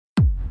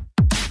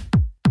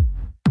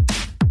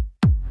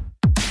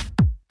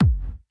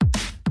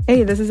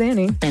Hey, this is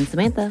Annie. And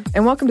Samantha.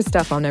 And welcome to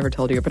Stuff I'll Never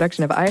Told You, a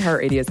production of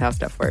iHeartRadio's How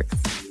Stuff Works.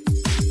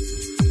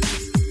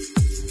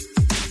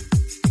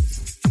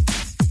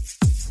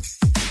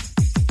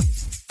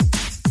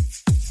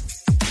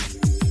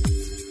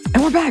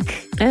 And we're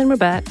back. And we're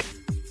back.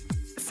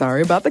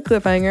 Sorry about the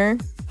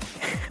cliffhanger.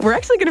 We're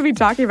actually going to be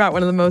talking about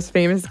one of the most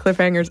famous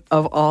cliffhangers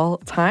of all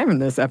time in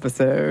this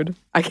episode.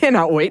 I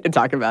cannot wait to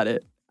talk about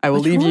it. I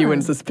will leave you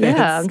in suspense.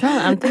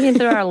 Yeah, I'm thinking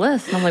through our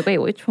list, and I'm like, wait,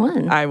 which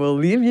one? I will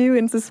leave you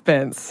in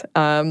suspense.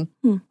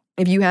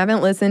 If you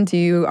haven't listened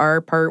to our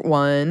part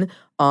 1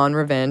 on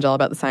revenge, all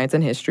about the science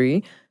and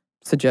history,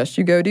 suggest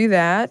you go do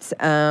that.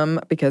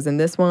 Because in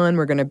this one,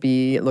 we're going to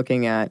be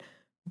looking at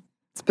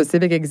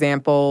specific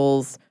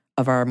examples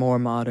of our more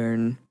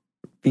modern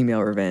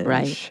female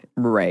revenge.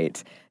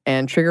 Right.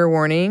 And trigger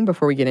warning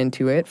before we get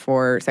into it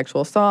for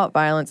sexual assault,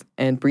 violence,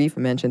 and brief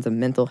mentions of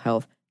mental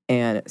health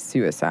and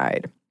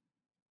suicide.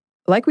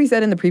 Like we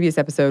said in the previous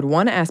episode,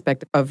 one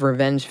aspect of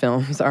revenge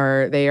films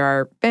they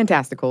are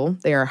fantastical,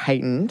 they are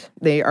heightened,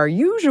 they are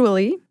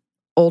usually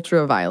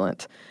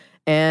ultra-violent.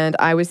 And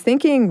I was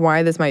thinking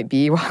why this might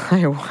be while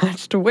I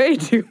watched way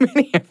too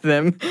many of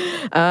them.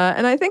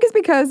 And I think it's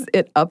because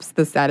it ups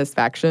the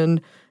satisfaction.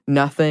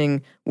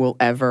 Nothing will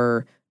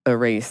ever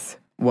erase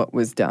what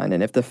was done.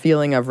 And if the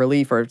feeling of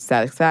relief or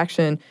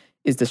satisfaction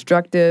is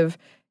destructive,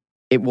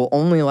 it will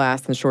only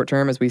last in the short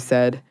term, as we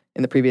said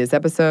in the previous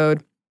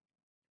episode.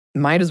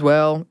 Might as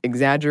well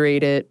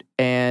exaggerate it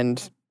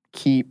and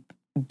keep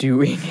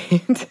doing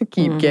it,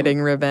 keep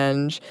getting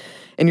revenge.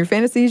 In your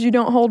fantasies, you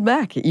don't hold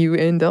back. You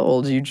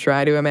indulge. You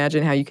try to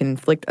imagine how you can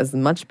inflict as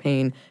much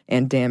pain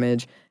and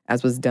damage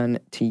as was done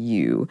to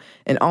you.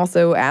 And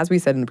also, as we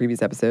said in the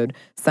previous episode,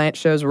 science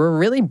shows we're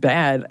really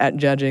bad at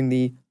judging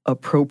the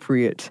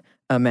appropriate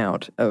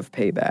amount of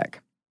payback.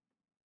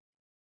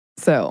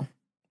 So,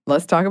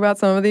 let's talk about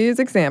some of these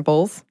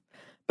examples.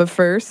 But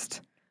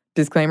first,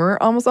 disclaimer,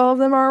 almost all of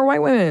them are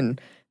white women.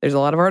 There's a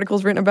lot of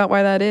articles written about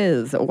why that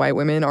is. White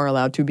women are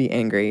allowed to be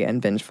angry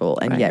and vengeful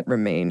and yet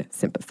remain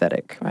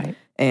sympathetic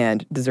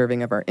and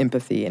deserving of our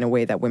empathy in a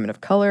way that women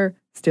of color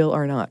still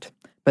are not.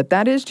 But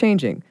that is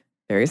changing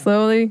very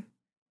slowly,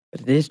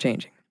 but it is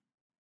changing.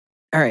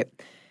 All right.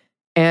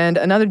 And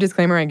another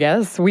disclaimer, I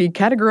guess, we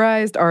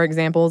categorized our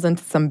examples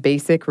into some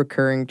basic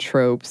recurring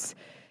tropes.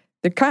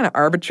 They're kind of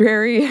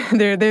arbitrary.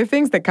 They're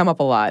things that come up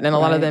a lot, and a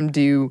lot of them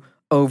do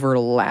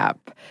overlap.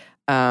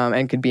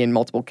 And could be in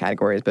multiple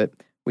categories, but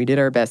we did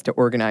our best to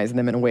organize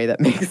them in a way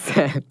that makes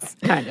sense.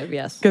 Kind of,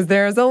 yes. Because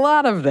there's a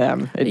lot of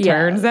them, it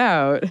turns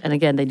out. And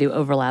again, they do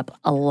overlap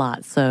a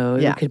lot. So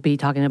you could be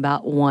talking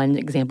about one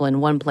example in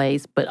one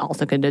place, but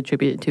also could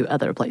attribute it to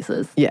other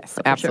places. Yes,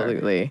 so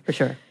absolutely. For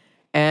sure.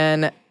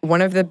 And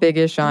one of the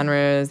biggest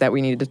genres that we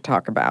needed to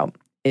talk about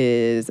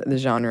is the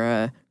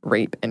genre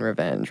rape and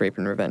revenge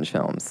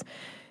films.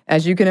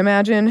 As you can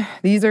imagine,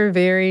 these are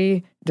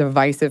very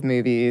divisive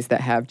movies that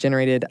have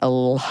generated a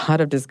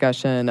lot of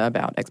discussion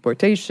about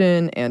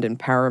exploitation and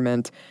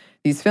empowerment.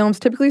 These films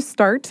typically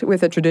start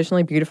with a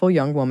traditionally beautiful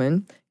young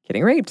woman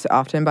getting raped,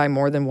 often by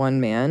more than one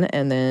man,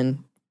 and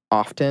then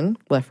often,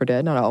 left for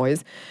dead, not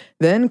always.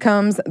 Then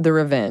comes the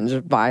revenge.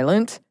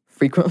 Violent,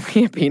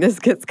 frequently a penis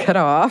gets cut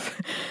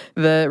off.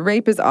 The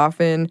rape is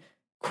often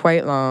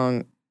quite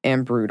long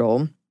and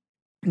brutal.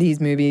 These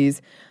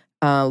movies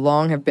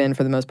long have been,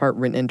 for the most part,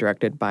 written and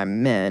directed by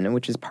men,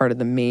 which is part of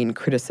the main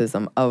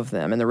criticism of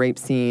them. And the rape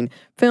scene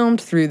filmed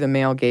through the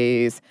male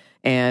gaze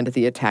and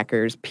the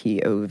attacker's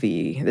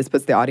POV. This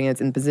puts the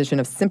audience in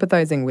position of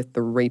sympathizing with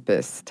the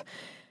rapist.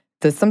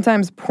 The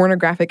sometimes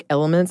pornographic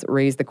elements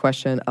raise the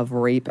question of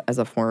rape as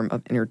a form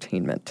of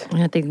entertainment.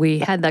 I think we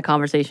had that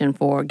conversation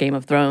for Game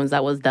of Thrones.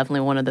 That was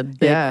definitely one of the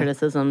big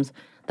criticisms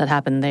that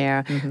happened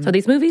there. So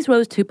these movies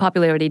rose to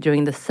popularity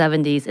during the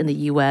 70s in the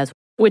U.S.,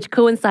 which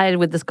coincided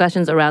with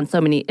discussions around so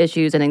many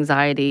issues and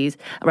anxieties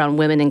around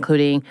women,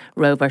 including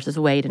Roe versus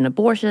Wade and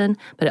abortion.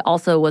 But it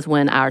also was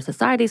when our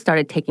society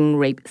started taking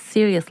rape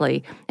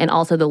seriously and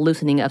also the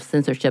loosening of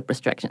censorship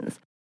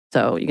restrictions.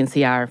 So you can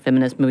see our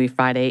feminist movie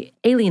Friday,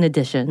 Alien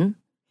Edition,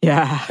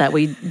 that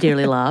we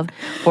dearly love,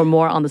 for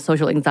more on the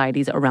social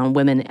anxieties around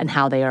women and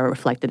how they are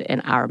reflected in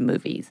our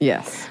movies.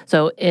 Yes.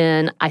 So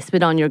in I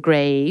Spit on Your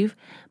Grave,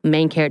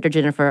 main character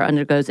Jennifer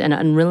undergoes an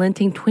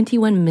unrelenting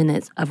 21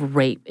 minutes of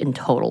rape in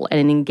total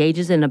and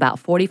engages in about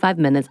 45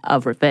 minutes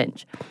of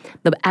revenge.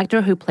 The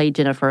actor who played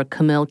Jennifer,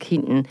 Camille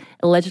Keaton,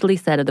 allegedly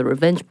said of the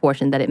revenge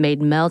portion that it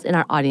made males in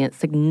our audience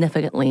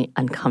significantly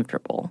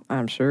uncomfortable.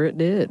 I'm sure it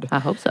did. I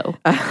hope so.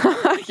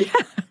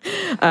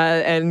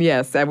 And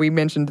yes, we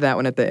mentioned that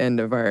one at the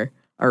end of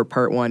our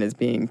part 1 as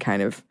being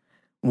kind of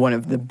one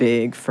of the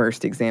big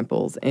first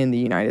examples in the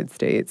United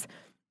States.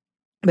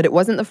 But it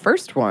wasn't the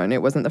first one.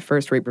 It wasn't the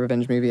first rape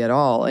revenge movie at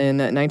all. In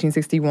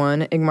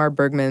 1961, Ingmar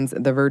Bergman's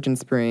The Virgin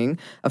Spring,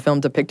 a film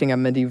depicting a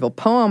medieval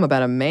poem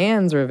about a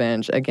man's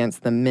revenge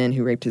against the men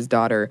who raped his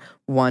daughter,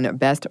 won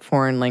Best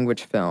Foreign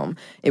Language Film.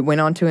 It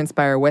went on to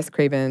inspire Wes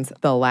Craven's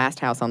The Last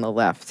House on the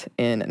Left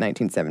in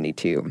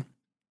 1972.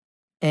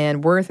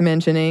 And worth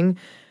mentioning,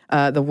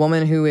 The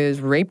woman who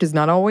is raped is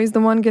not always the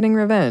one getting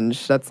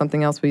revenge. That's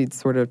something else we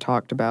sort of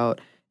talked about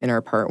in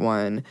our part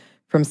 1.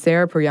 From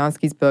Sarah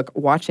Poryansky's book,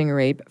 Watching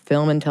Rape,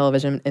 Film and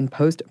Television in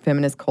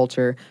Post-Feminist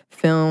Culture,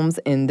 films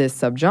in this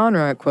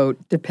subgenre, quote,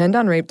 depend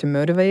on rape to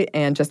motivate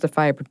and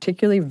justify a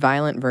particularly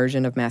violent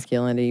version of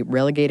masculinity,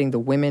 relegating the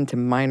women to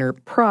minor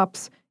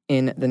props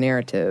in the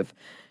narrative.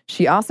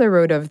 She also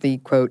wrote of the,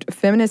 quote,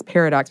 feminist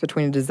paradox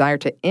between a desire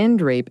to end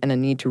rape and a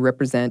need to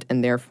represent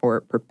and therefore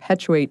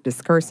perpetuate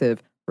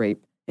discursive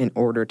rape in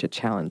order to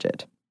challenge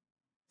it.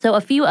 So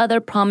a few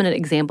other prominent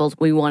examples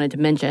we wanted to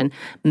mention.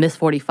 Miss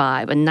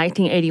 45, a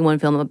 1981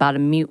 film about a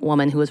mute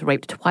woman who was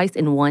raped twice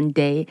in one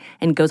day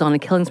and goes on a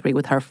killing spree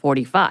with her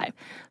 45.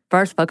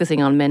 First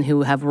focusing on men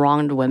who have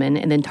wronged women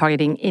and then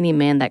targeting any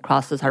man that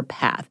crosses her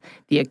path.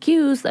 The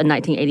Accused, a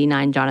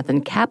 1989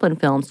 Jonathan Kaplan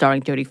film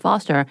starring Jodie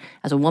Foster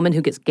as a woman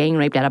who gets gang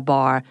raped at a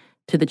bar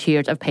to the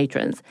cheers of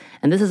patrons.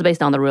 And this is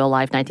based on the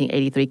real-life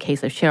 1983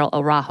 case of Cheryl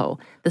Araujo.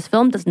 This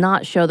film does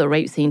not show the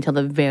rape scene till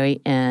the very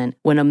end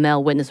when a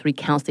male witness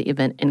recounts the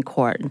event in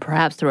court, and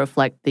perhaps to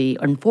reflect the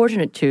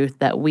unfortunate truth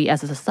that we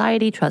as a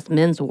society trust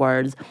men's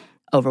words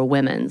over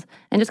women's.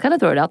 And just kind of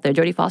throw it out there,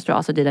 Jodie Foster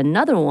also did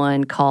another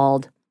one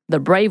called The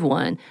Brave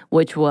One,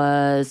 which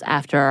was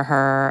after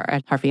her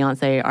and her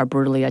fiancé are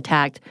brutally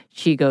attacked.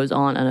 She goes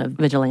on a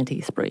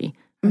vigilante spree.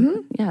 Mm-hmm.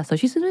 Yeah, so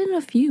she's been in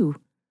a few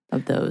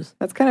of those.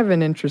 That's kind of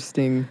an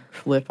interesting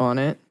flip on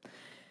it.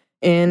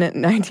 In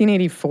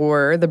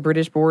 1984, the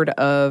British Board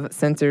of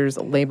Censors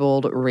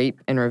labeled rape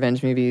and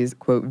revenge movies,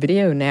 quote,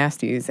 video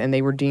nasties, and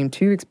they were deemed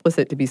too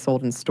explicit to be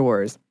sold in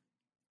stores.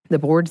 The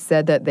board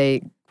said that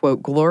they,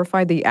 quote,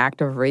 glorified the act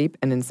of rape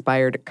and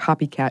inspired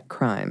copycat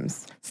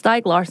crimes.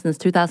 Stieg Larsson's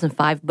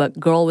 2005 book,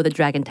 Girl with a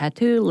Dragon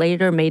Tattoo,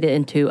 later made it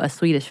into a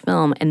Swedish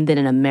film and then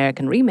an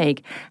American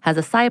remake, has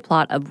a side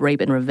plot of rape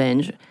and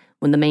revenge,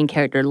 when the main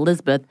character,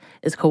 Lisbeth,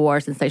 is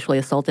coerced and sexually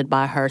assaulted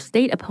by her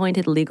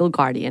state-appointed legal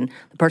guardian,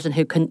 the person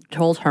who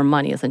controls her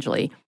money,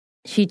 essentially.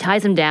 She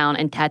ties him down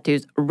and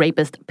tattoos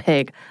rapist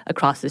pig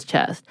across his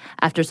chest.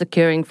 After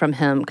securing from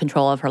him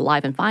control of her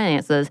life and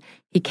finances,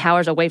 he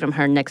cowers away from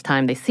her next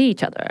time they see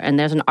each other. And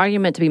there's an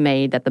argument to be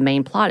made that the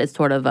main plot is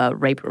sort of a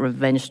rape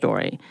revenge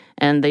story.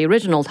 And the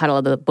original title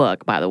of the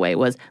book, by the way,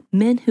 was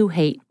Men Who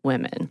Hate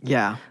Women.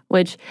 Yeah.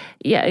 Which,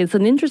 yeah, it's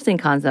an interesting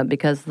concept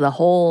because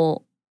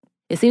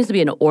it seems to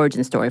be an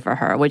origin story for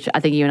her, which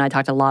I think you and I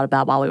talked a lot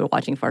about while we were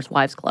watching First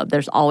Wives Club.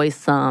 There's always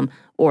some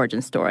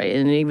origin story.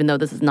 And even though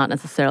this is not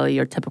necessarily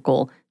your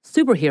typical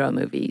superhero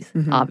movies,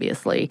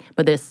 obviously,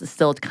 but this is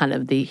still kind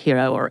of the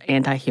hero or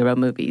anti-hero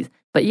movies.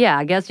 But yeah,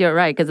 I guess you're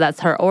right, because that's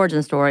her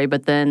origin story.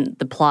 But then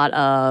the plot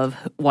of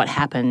what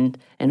happened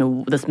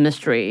and this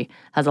mystery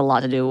has a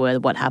lot to do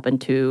with what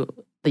happened to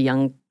the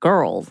young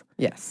girls.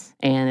 Yes.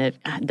 And it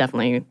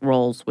definitely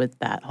rolls with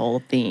that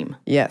whole theme.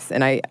 Yes,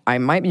 and I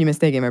might be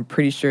mistaken. I'm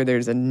pretty sure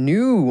there's a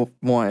new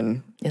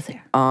one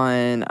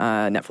on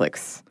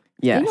Netflix.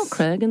 Yes. Daniel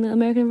Craig in the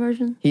American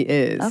version? He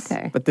is.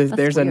 Okay. But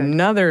there's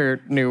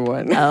another new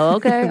one. Oh,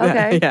 okay,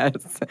 okay.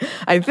 Yes,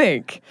 I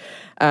think.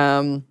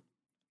 I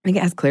think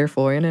it has Claire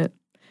Foy in it.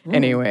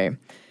 Anyway,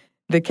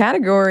 the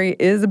category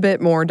is a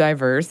bit more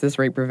diverse, this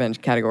rape revenge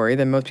category,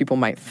 than most people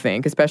might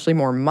think, especially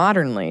more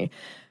modernly.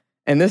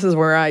 And this is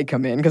where I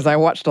come in, because I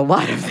watched a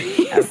lot of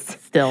these.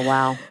 Still,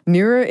 wow.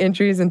 Newer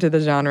entries into the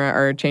genre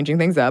are changing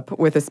things up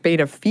with a spate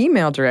of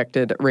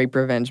female-directed rape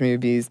revenge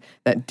movies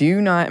that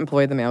do not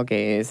employ the male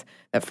gaze,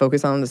 that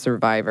focus on the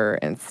survivor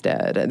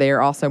instead. They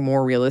are also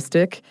more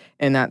realistic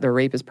in that the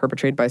rape is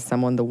perpetrated by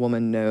someone the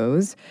woman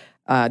knows,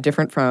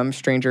 different from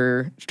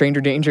stranger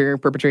danger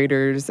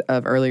perpetrators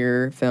of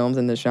earlier films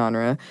in the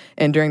genre.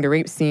 And during the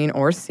rape scene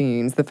or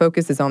scenes, the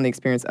focus is on the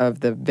experience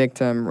of the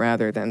victim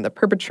rather than the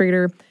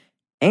perpetrator,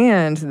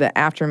 and the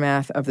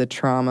aftermath of the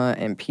trauma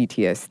and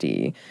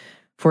PTSD.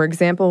 For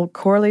example,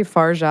 Coralie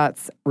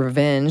Farjat's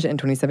Revenge in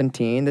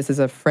 2017. This is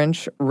a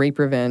French rape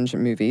revenge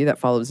movie that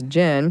follows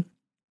Jen,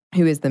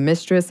 who is the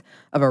mistress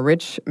of a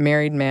rich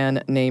married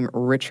man named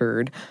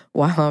Richard.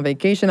 While on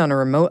vacation on a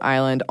remote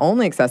island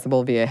only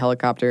accessible via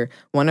helicopter,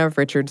 one of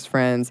Richard's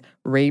friends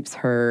rapes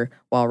her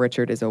while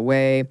Richard is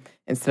away.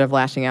 Instead of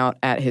lashing out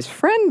at his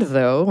friend,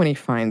 though, when he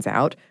finds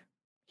out,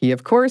 he,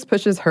 of course,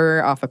 pushes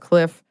her off a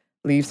cliff,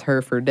 leaves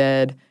her for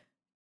dead,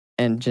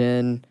 and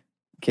Jen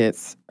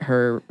gets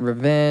her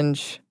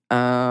revenge.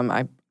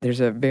 There's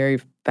a very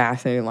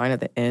fascinating line at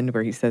the end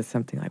where he says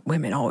something like,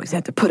 women always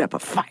have to put up a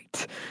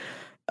fight.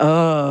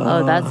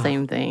 Oh, that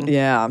same thing.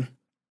 Yeah.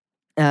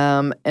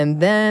 And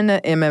then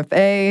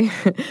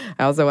MFA,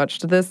 I also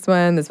watched this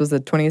one. This was a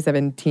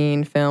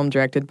 2017 film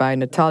directed by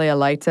Natalia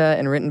Laita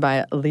and written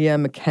by Leah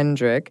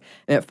McKendrick.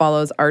 And it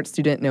follows art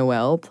student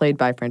Noelle, played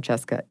by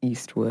Francesca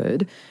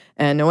Eastwood.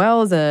 And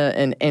Noelle is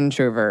an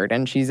introvert,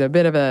 and she's a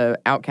bit of an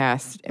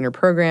outcast in her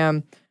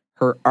program.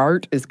 Her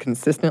art is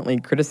consistently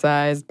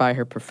criticized by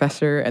her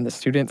professor and the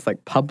students,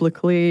 like,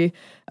 publicly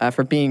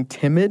for being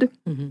timid.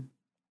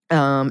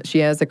 Mm-hmm. She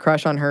has a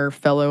crush on her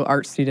fellow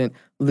art student,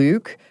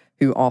 Luke,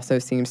 who also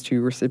seems to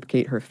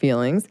reciprocate her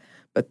feelings.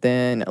 But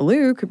then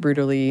Luke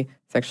brutally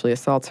sexually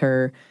assaults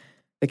her.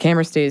 the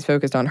camera stays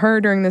focused on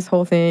her during this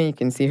whole thing. You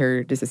can see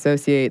her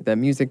disassociate. The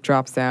music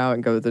drops out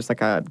and goes, there's like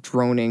a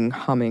droning,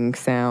 humming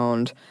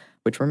sound,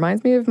 which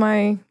reminds me of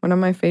one of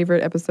my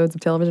favorite episodes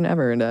of television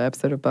ever, an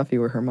episode of Buffy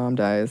where her mom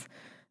dies.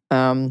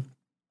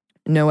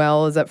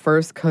 Noelle is at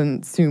first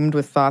consumed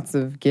with thoughts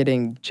of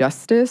getting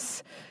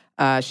justice.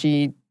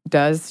 She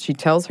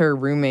tells her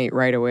roommate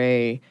right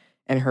away,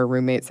 and her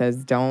roommate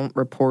says, don't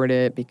report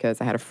it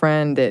because I had a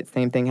friend that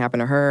same thing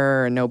happened to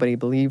her and nobody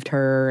believed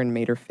her and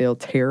made her feel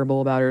terrible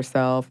about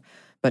herself.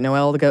 But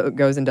Noelle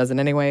goes and does it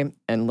anyway.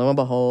 And lo and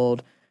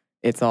behold,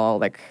 it's all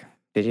like,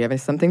 did you have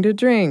something to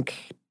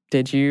drink?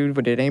 Did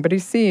anybody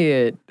see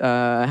it?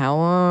 How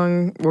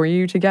long were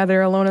you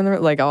together alone in the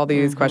room? Like all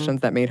these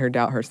questions that made her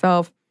doubt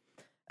herself.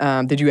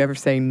 Did you ever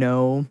say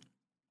no?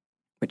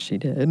 Which she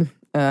did.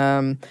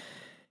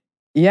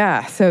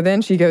 Yeah, so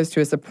then she goes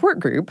to a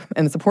support group,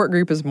 and the support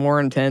group is more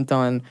intent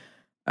on,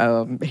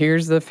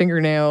 here's the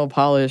fingernail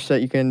polish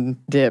that you can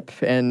dip,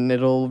 and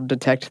it'll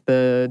detect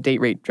the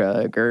date rape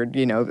drug, or,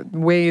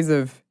 ways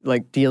of,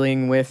 like,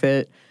 dealing with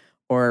it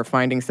or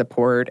finding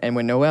support. And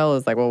when Noelle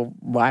is like, well,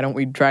 why don't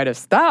we try to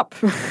stop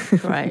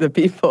the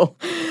people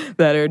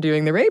that are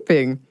doing the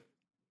raping?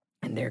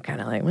 And they're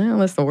kind of like, well,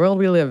 that's the world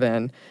we live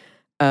in.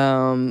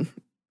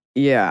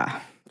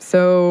 Yeah.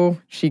 So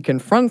she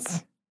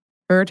confronts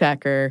her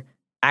attacker,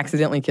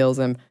 accidentally kills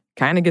him,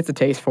 kind of gets a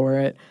taste for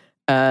it,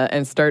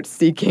 and starts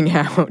seeking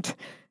out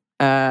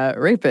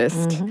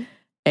rapists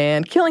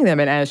and killing them.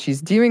 And as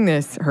she's doing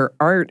this, her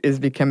art is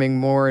becoming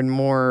more and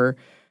more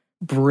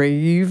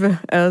brave,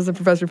 as the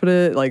professor put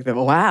it. Like,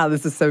 wow,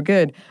 this is so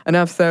good.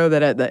 Enough so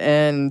that at the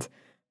end,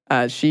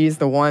 she's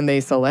the one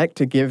they select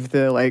to give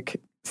the,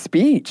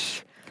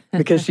 speech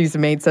because she's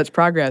made such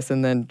progress,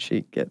 and then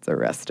she gets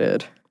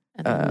arrested.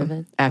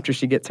 After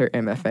she gets her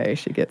MFA,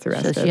 she gets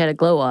arrested. So she had a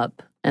glow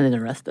up and then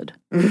arrested.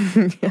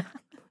 Yeah.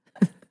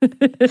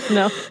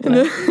 No,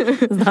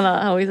 that's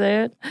not how we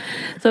say it.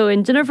 So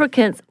in Jennifer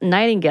Kent's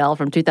Nightingale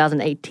from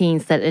 2018,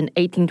 set in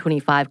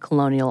 1825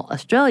 colonial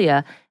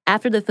Australia,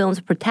 after the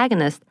film's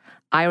protagonist,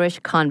 Irish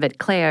convict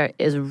Claire,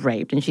 is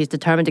raped, and she's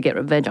determined to get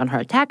revenge on her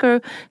attacker,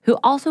 who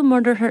also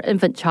murdered her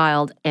infant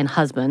child and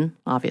husband,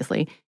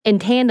 obviously. In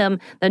tandem,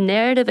 the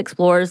narrative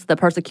explores the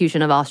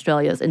persecution of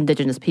Australia's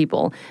Indigenous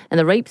people, and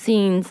the rape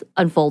scenes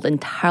unfold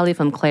entirely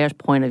from Claire's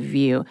point of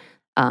view.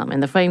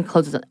 And the frame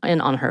closes in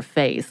on her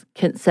face.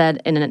 Kent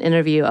said in an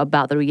interview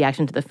about the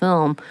reaction to the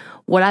film,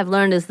 what I've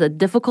learned is the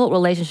difficult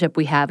relationship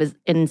we have is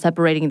in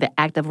separating the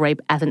act of rape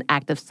as an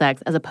act of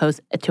sex as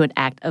opposed to an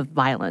act of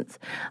violence.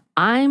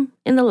 I'm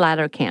in the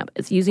latter camp.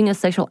 It's using a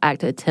sexual act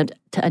to attempt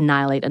to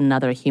annihilate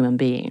another human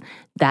being.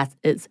 That's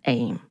its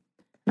aim.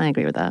 And I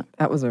agree with that.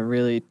 That was a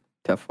really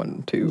tough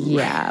one, too.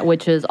 Yeah,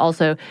 which is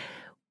also,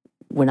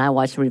 when I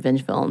watch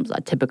revenge films,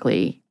 I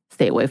typically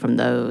stay away from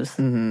those.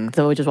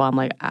 So which is why I'm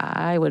like,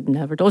 I would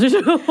never told you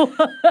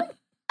to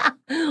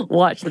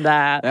watch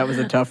that. That was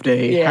a tough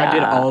day. Yeah. I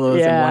did all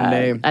those in one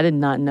day. I did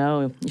not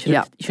know.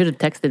 You should have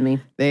texted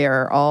me. They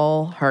are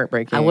all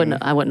heartbreaking. I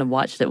wouldn't have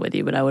watched it with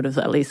you, but I would have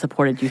at least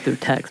supported you through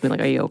text. Be like,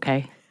 are you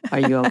okay?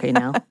 Are you okay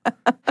now?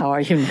 How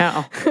are you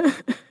now?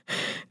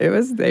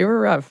 They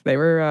were rough. They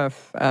were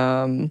rough.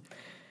 So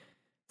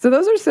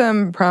those are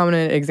some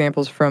prominent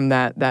examples from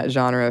that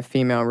genre of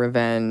female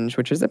revenge,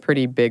 which is a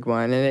pretty big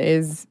one. And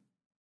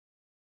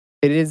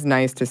it is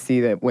nice to see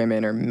that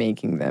women are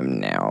making them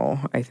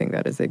now. I think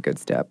that is a good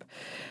step.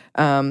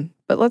 But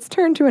let's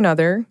turn to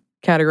another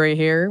category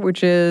here,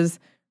 which is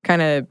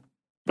kind of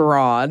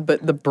broad,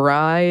 but the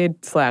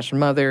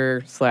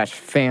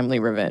bride/mother/family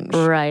revenge.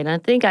 Right. And I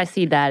think I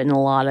see that in a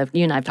lot of,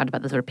 you and I have talked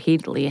about this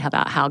repeatedly,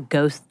 about how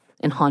ghosts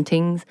and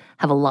hauntings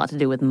have a lot to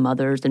do with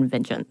mothers and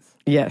vengeance.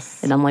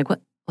 Yes. And I'm like, what?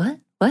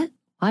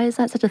 Why is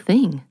that such a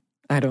thing?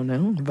 I don't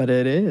know, but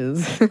it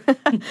is.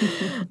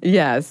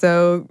 Yeah,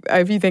 so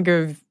if you think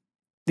of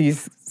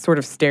these sort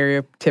of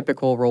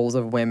stereotypical roles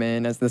of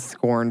women as the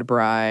scorned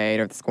bride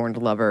or the scorned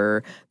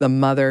lover, the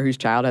mother whose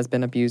child has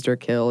been abused or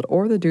killed,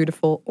 or the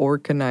dutiful or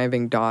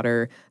conniving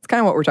daughter. It's kind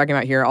of what we're talking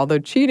about here, although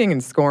cheating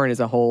and scorn is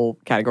a whole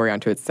category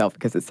unto itself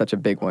because it's such a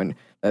big one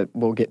that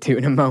we'll get to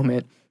in a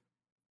moment.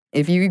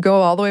 If you go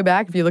all the way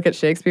back, if you look at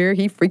Shakespeare,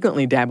 he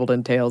frequently dabbled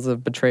in tales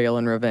of betrayal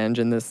and revenge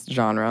in this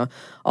genre,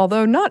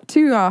 although not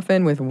too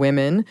often with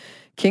women.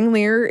 King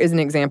Lear is an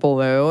example,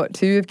 though.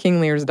 Two of King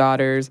Lear's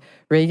daughters,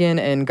 Regan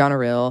and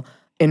Goneril,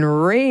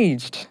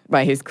 enraged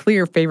by his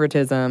clear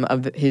favoritism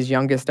of his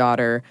youngest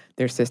daughter,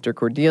 their sister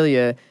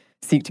Cordelia,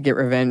 seek to get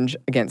revenge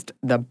against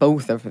the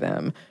both of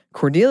them.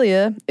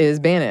 Cordelia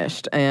is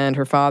banished, and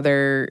her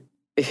father,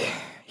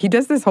 he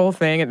does this whole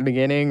thing at the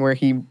beginning where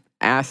he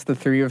asks the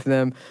three of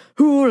them,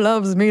 who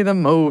loves me the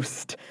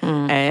most?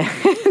 And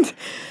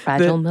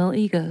fragile male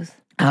egos.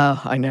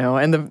 Oh, I know.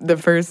 And the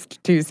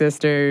first two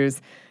sisters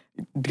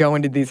go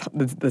into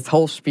this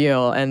whole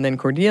spiel, and then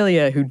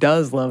Cordelia, who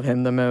does love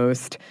him the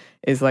most,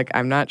 is like,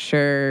 I'm not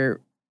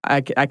sure, I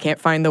can't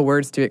find the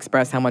words to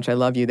express how much I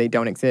love you. They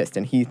don't exist.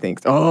 And he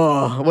thinks,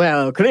 oh,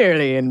 well,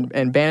 clearly,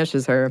 and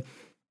banishes her.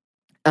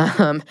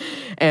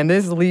 And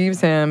this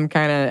leaves him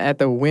kind of at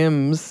the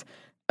whims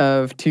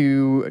of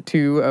two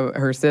of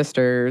her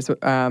sisters.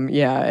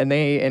 And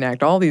they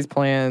enact all these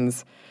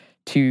plans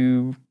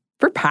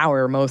for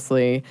power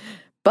mostly.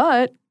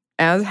 But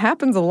as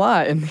happens a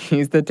lot in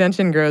these, the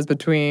tension grows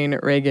between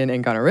Regan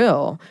and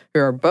Goneril, who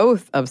are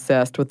both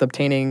obsessed with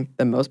obtaining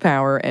the most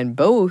power, and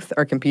both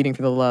are competing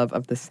for the love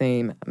of the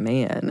same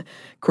man.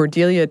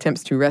 Cordelia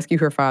attempts to rescue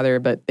her father,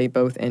 but they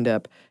both end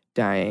up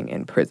dying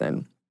in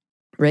prison.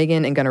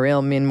 Regan and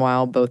Goneril,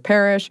 meanwhile, both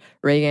perish.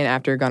 Regan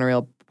after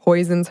Goneril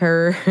poisons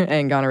her,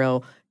 and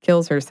Goneril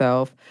kills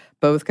herself,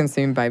 both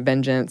consumed by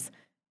vengeance,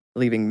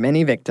 leaving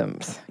many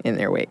victims in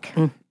their wake.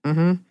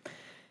 Mm-hmm.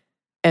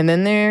 And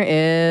then there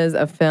is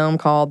a film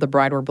called The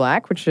Bride Wore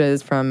Black, which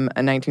is from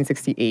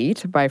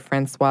 1968 by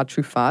Francois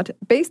Truffaut,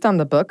 based on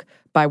the book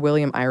by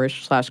William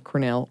Irish /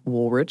 Cornell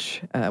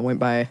Woolrich, went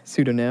by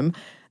pseudonym.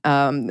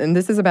 And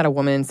this is about a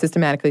woman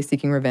systematically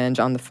seeking revenge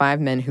on the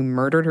 5 men who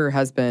murdered her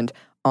husband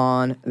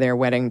on their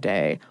wedding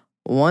day.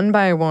 One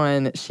by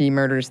one, she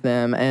murders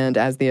them, and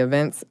as the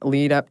events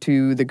lead up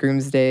to the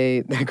groom's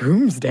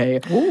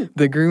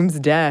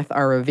death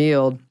are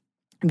revealed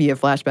via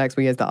flashbacks,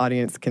 we as the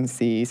audience can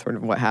see sort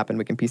of what happened.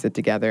 We can piece it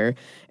together.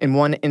 In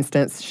one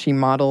instance, she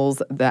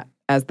models that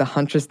as the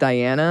Huntress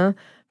Diana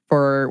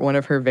for one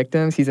of her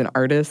victims. He's an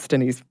artist,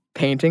 and he's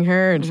painting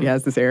her, and she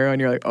has this arrow,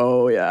 and you're like,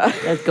 oh, yeah.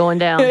 It's going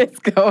down. It's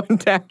going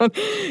down.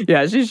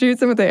 Yeah, she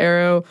shoots him with the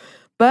arrow,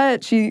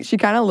 but she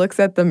kind of looks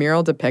at the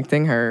mural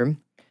depicting her,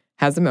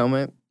 has a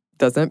moment,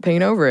 doesn't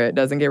paint over it,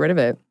 doesn't get rid of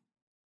it,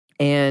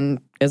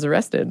 and is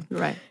arrested.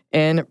 Right.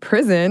 In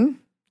prison,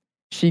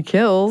 she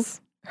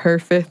kills her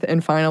 5th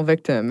and final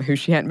victim, who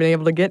she hadn't been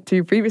able to get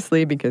to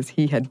previously because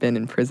he had been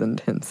imprisoned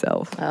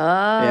himself. Oh,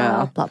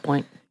 yeah. Plot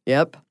point.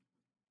 Yep.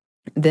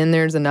 Then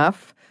there's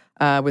Enough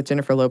with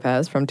Jennifer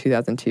Lopez from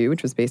 2002,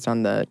 which was based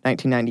on the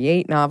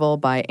 1998 novel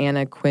by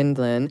Anna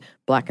Quindlen,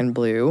 Black and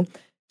Blue.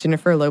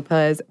 Jennifer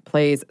Lopez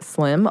plays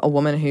Slim, a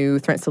woman who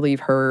threatens to leave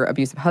her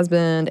abusive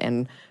husband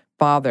and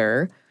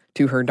father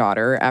to her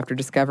daughter after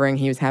discovering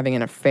he was having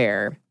an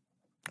affair.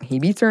 He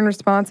beats her in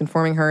response,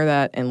 informing her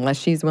that unless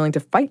she's willing to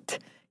fight,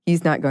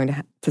 he's not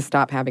going to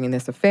stop having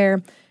this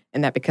affair,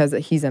 and that because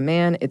he's a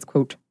man, it's,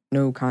 quote,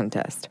 no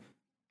contest.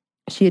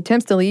 She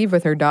attempts to leave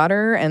with her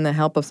daughter and the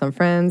help of some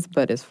friends,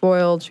 but is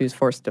foiled. She was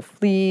forced to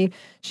flee.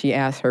 She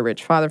asks her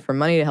rich father for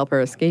money to help her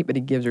escape, but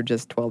he gives her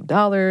just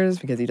 $12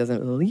 because he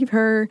doesn't believe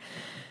her.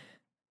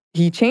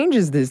 He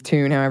changes this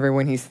tune, however,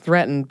 when he's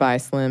threatened by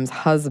Slim's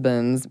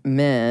husband's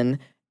men,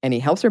 and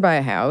he helps her buy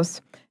a house.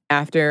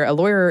 After a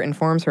lawyer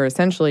informs her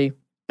essentially,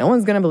 no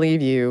one's going to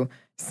believe you,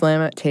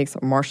 Slim takes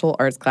martial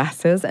arts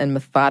classes and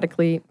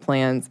methodically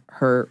plans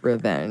her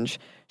revenge.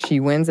 She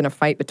wins in a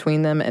fight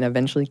between them and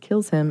eventually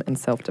kills him in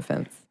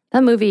self-defense.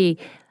 That movie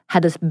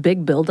had this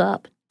big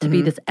build-up to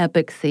be this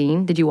epic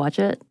scene. Did you watch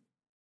it?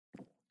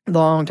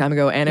 Long time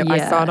ago, and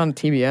I saw it on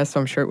TBS, so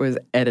I'm sure it was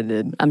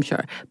edited. I'm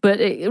sure. But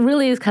it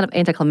really is kind of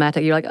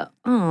anticlimactic. You're like,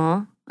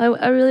 oh,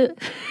 I really,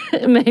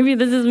 maybe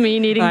this is me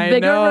needing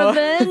bigger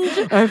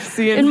revenge I've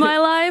seen in my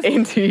life.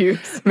 Into you.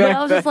 But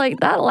I was just like,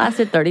 that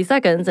lasted 30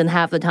 seconds, and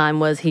half the time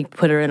was he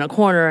put her in a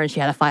corner and she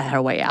had to fight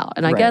her way out.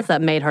 And I guess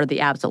that made her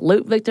the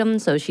absolute victim,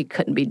 so she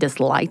couldn't be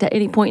disliked at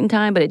any point in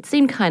time, but it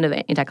seemed kind of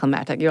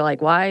anticlimactic. You're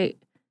like, why?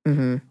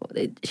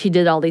 She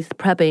did all these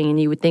prepping, and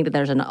you would think that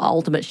there's an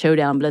ultimate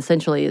showdown, but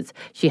essentially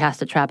she has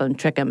to trap him,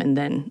 trick him, and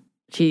then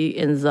she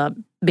ends up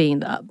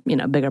being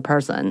the bigger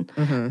person,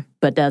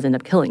 but does end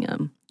up killing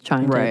him,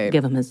 trying to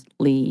give him his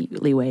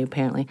leeway,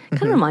 apparently.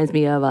 Kind of reminds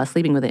me of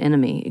Sleeping with the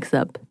Enemy,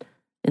 except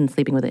in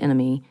Sleeping with the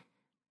Enemy,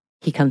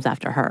 he comes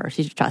after her.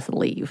 She tries to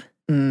leave.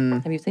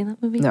 Have you seen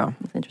that movie? No.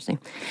 That's interesting.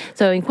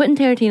 So in Quentin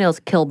Tarantino's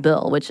Kill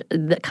Bill, which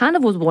kind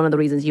of was one of the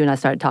reasons you and I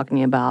started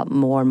talking about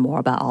more and more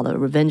about all the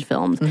revenge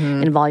films,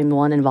 in Volume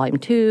 1 and Volume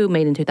 2,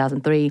 made in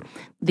 2003,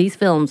 these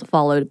films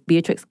followed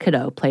Beatrix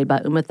Kiddo, played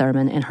by Uma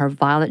Thurman, in her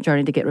violent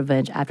journey to get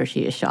revenge after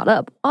she is shot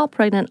up while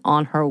pregnant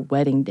on her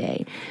wedding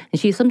day. And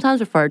she's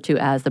sometimes referred to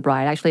as the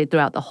bride. Actually,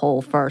 throughout the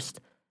whole first,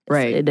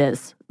 it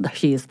is.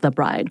 She's the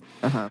bride.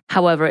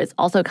 However, it's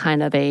also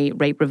kind of a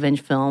rape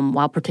revenge film.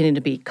 While pretending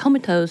to be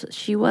comatose,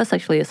 she was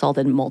sexually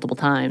assaulted multiple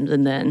times.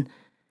 And then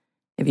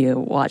if you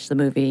watch the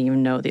movie, you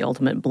know the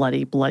ultimate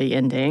bloody, bloody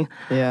ending.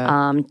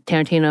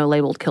 Tarantino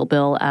labeled Kill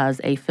Bill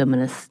as a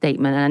feminist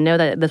statement. And I know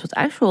that this was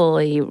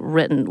actually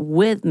written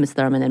with Miss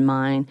Thurman in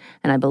mind.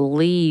 And I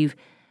believe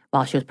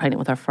while she was pregnant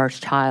with her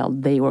first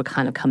child, they were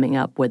kind of coming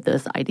up with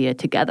this idea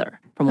together,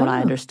 from what I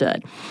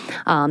understood.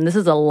 This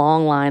is a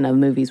long line of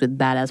movies with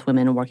badass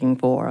women working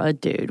for a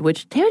dude,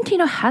 which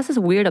Tarantino has this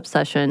weird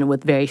obsession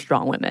with very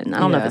strong women. I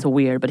don't know if it's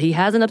weird, but he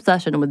has an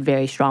obsession with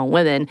very strong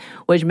women,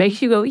 which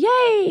makes you go,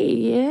 yay,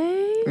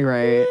 yay.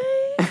 Right.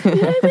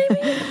 Yay,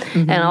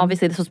 baby. And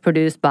obviously this was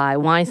produced by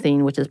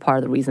Weinstein, which is part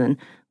of the reason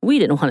we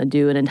didn't want to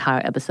do an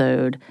entire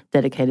episode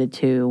dedicated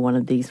to one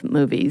of these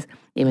movies,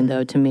 even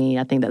though to me,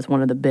 I think that's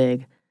one of the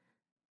big,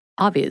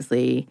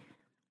 obviously,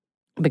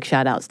 big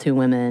shout-outs to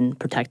women,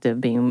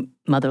 protective, being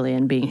motherly,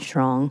 and being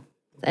strong.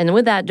 And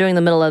with that, during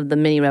the middle of the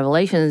many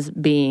revelations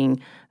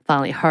being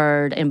finally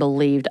heard and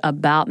believed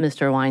about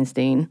Mr.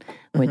 Weinstein,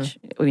 which,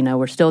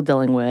 we're still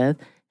dealing with,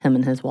 him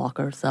and his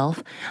Walker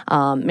self.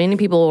 Many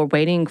people were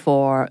waiting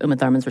for Uma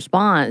Thurman's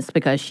response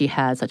because she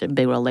had such a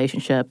big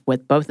relationship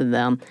with both of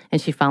them.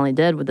 And she finally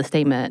did with the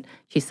statement.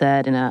 She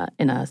said in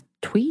a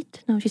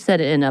tweet? No, she said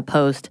it in a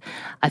post.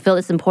 I feel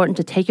it's important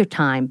to take your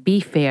time,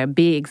 be fair,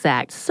 be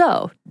exact.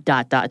 So, ...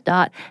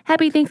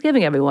 Happy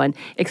Thanksgiving, everyone.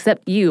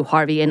 Except you,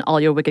 Harvey, and all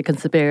your wicked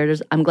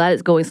conspirators. I'm glad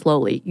it's going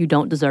slowly. You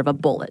don't deserve a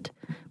bullet.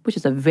 Which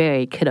is a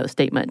very kiddo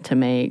statement to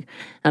make.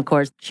 And of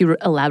course, she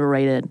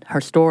elaborated her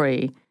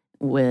story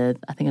with,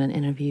 I think in an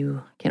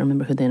interview, can't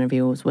remember who the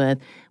interview was with,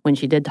 when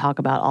she did talk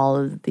about all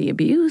of the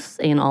abuse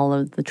and all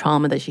of the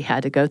trauma that she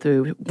had to go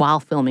through while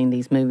filming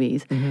these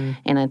movies. And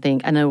I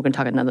know we're going to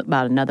talk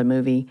about another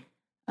movie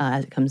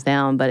as it comes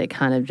down, but it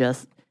kind of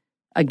just,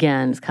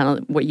 again, it's kind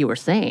of what you were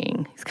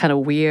saying. It's kind of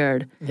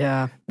weird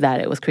that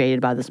it was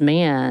created by this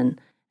man,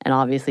 and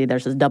obviously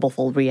there's this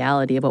double-fold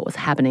reality of what was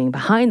happening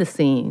behind the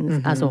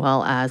scenes, as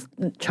well as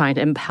trying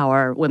to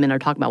empower women or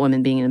talk about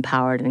women being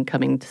empowered and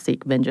coming to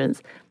seek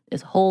vengeance.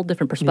 Is a whole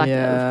different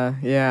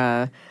perspective.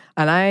 Yeah.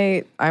 And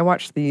I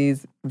watched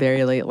these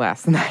very late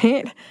last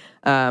night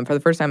for the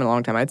first time in a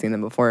long time. I'd seen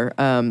them before.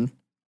 And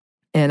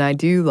I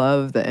do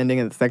love the ending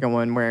of the second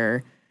one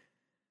where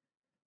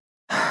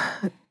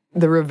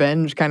the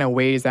revenge kind of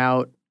weighs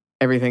out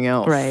everything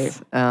else. Right.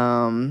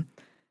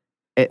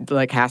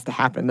 It has to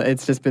happen.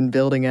 It's just been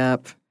building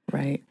up.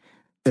 Right.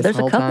 There's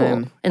a couple.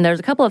 Time. And there's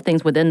a couple of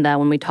things within that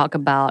when we talk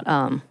about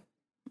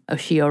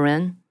Oshio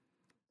Ren.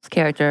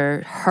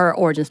 Character, her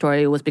origin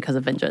story was because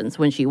of vengeance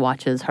when she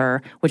watches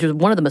her, which was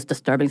one of the most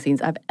disturbing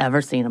scenes I've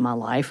ever seen in my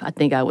life. I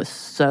think I was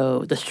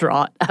so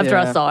distraught after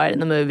I saw it in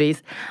the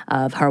movies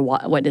of her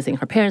witnessing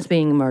her parents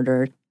being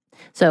murdered.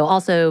 So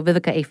also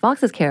Vivica A.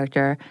 Fox's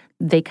character,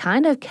 they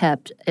kind of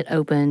kept it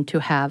open to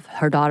have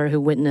her daughter who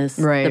witnessed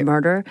the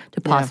murder to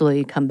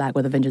possibly come back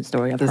with a vengeance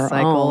story of her own. The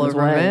cycle of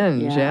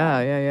revenge. Yeah.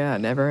 It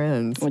never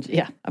ends. Which,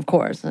 of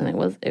course. And I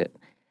think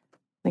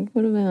it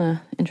would have been an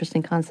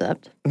interesting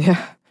concept.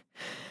 Yeah.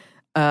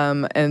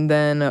 And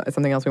then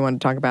something else we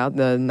wanted to talk about,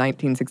 the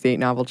 1968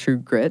 novel True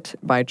Grit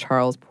by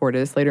Charles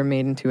Portis, later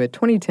made into a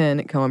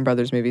 2010 Coen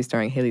Brothers movie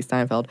starring Haley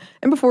Steinfeld.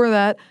 And before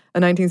that,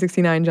 a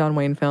 1969 John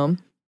Wayne film.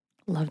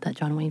 Love that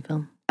John Wayne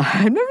film.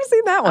 I've never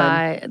seen that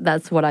one.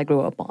 That's what I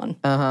grew up on.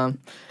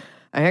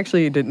 I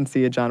actually didn't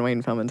see a John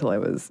Wayne film until I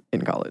was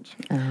in college.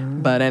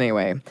 But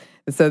anyway,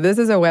 so this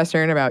is a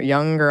Western about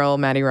young girl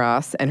Maddie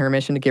Ross and her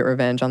mission to get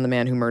revenge on the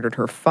man who murdered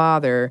her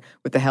father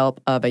with the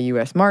help of a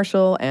U.S.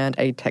 Marshal and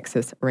a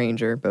Texas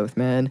Ranger, both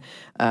men.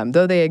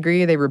 Though they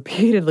agree, they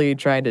repeatedly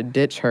try to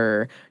ditch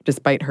her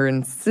despite her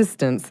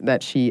insistence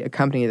that she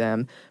accompany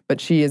them.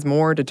 But she is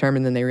more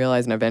determined than they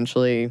realize, and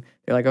eventually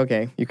they're like,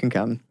 okay, you can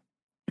come.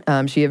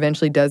 She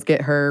eventually does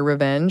get her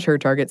revenge. Her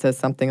target says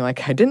something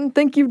like, I didn't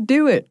think you'd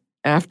do it,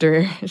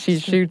 after she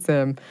shoots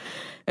him.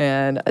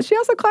 And she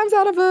also climbs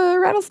out of a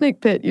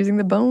rattlesnake pit using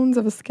the bones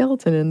of a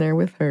skeleton in there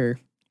with her.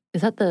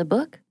 Is that the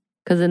book?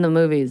 Because in the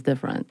movie it's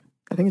different.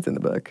 I think it's in the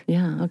book.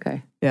 Yeah,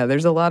 okay. Yeah,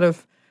 there's a lot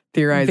of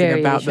theorizing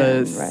about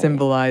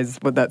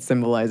what that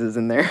symbolizes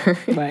in there.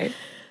 Right.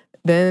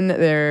 Then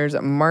there's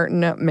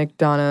Martin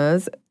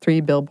McDonagh's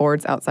 3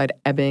 Billboards Outside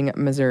Ebbing,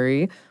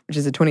 Missouri, which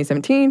is a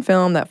 2017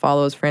 film that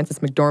follows Frances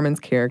McDormand's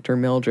character,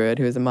 Mildred,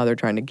 who is a mother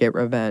trying to get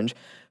revenge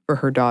for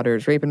her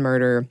daughter's rape and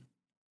murder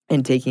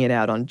and taking it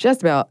out on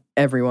just about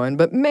everyone,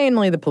 but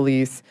mainly the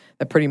police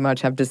that pretty much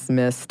have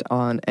dismissed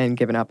on and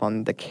given up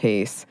on the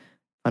case.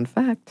 Fun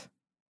fact,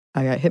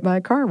 I got hit by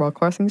a car while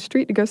crossing the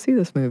street to go see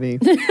this movie.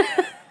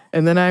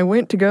 And then I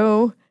went to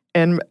go,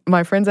 and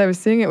my friends I was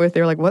seeing it with,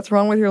 they were like, what's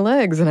wrong with your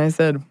legs? And I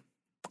said,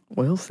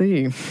 we'll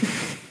see.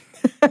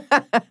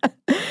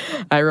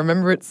 I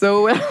remember it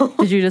so well.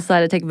 Did you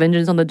decide to take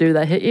vengeance on the dude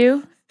that hit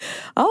you?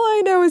 All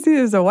I know is he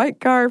is a white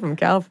car from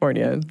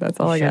California. That's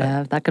all I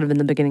got. That could have been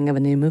the beginning of a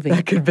new movie.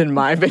 That could have been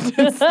my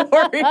vengeance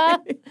story.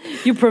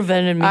 You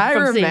prevented me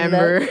from seeing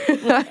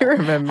that. I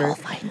remember. I'll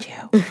find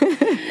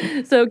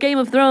you. So Game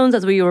of Thrones,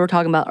 as we were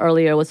talking about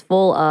earlier, was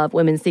full of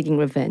women seeking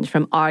revenge,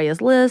 from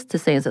Arya's list to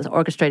Sansa's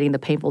orchestrating the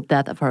painful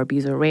death of her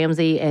abuser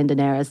Ramsay, and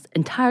Daenerys'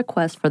 entire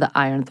quest for the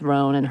Iron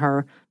Throne and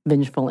her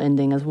vengeful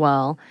ending as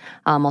well.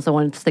 Also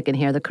wanted to stick in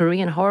here the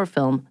Korean horror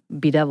film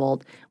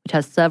Bedeviled, which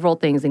has several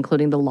things,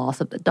 including the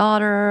loss of the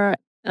daughter,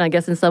 and I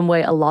guess in some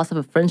way a loss of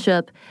a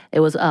friendship.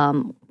 It was,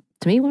 to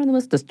me, one of the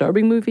most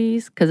disturbing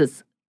movies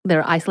because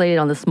they're isolated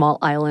on this small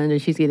island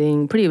and she's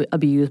getting pretty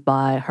abused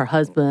by her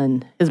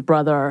husband, his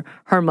brother,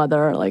 her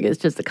mother. Like, it's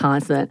just a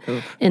constant.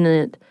 And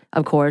it,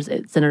 of course,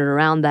 it's centered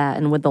around that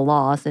and with the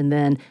loss, and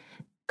then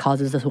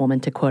causes this woman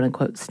to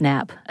quote-unquote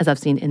snap, as I've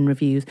seen in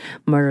reviews,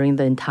 murdering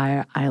the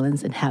entire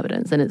island's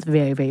inhabitants. And it's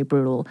very, very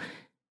brutal.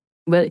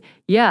 But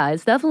yeah,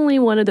 it's definitely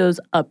one of those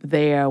up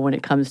there when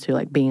it comes to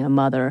like being a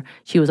mother.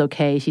 She was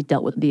okay. She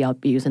dealt with the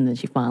abuse, and then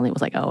she finally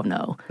was like, oh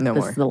no this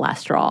more. Is the last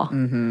straw.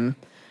 Mm-hmm.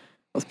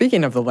 Well,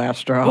 speaking of the last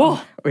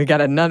straw, we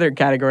got another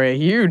category, a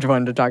huge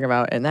one to talk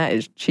about, and that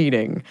is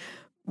cheating.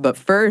 But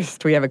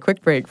first, we have a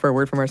quick break for a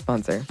word from our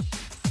sponsor.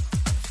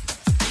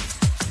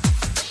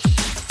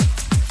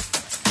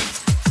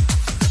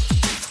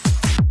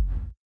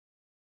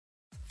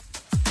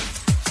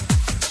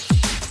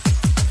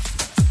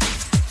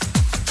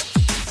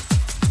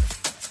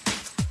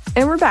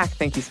 And we're back.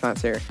 Thank you,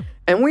 sponsor.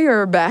 And we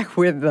are back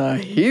with the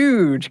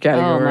huge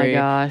category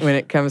when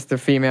it comes to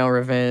female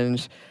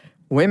revenge.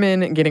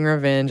 Women getting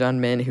revenge on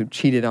men who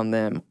cheated on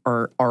them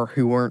or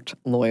who weren't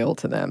loyal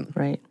to them.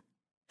 Right.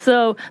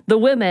 So, The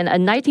Women, a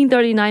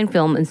 1939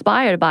 film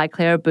inspired by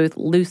Claire Booth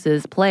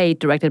Luce's play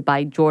directed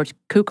by George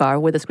Cukor,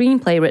 with a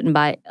screenplay written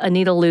by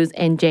Anita Loos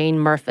and Jane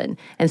Murfin,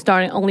 and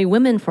starring only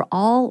women for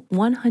all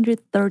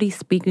 130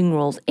 speaking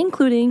roles,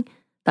 including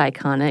the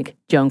iconic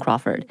Joan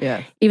Crawford.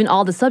 Yeah. Even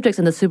all the subjects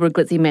in the super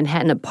glitzy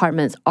Manhattan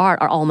apartments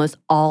art are almost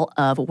all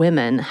of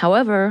women.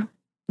 However,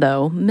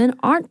 though men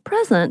aren't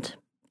present,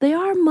 they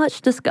are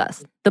much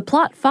discussed. The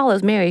plot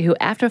follows Mary, who,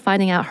 after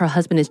finding out her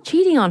husband is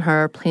cheating on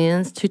her,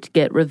 plans to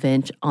get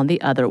revenge on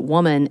the other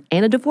woman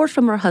and a divorce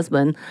from her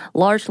husband,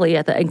 largely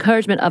at the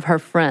encouragement of her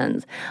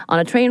friends. On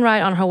a train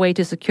ride on her way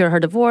to secure her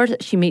divorce,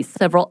 she meets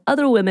several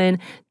other women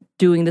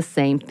doing the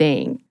same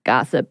thing.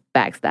 Gossip,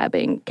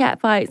 backstabbing,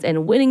 catfights,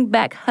 and winning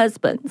back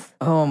husbands.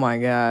 Oh my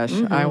gosh.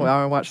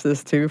 I watched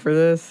this too for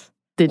this.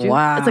 Did you?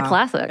 Wow. It's a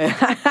classic.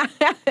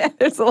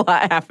 There's a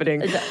lot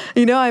happening.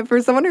 You know,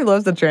 for someone who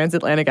loves the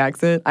transatlantic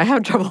accent, I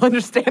have trouble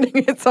understanding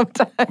it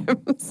sometimes.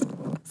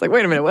 It's like,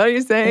 wait a minute, what are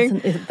you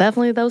saying? It's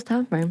definitely those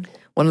time frames.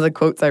 One of the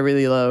quotes I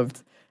really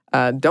loved,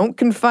 don't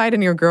confide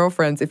in your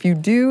girlfriends. If you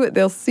do,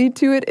 they'll see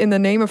to it in the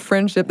name of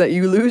friendship that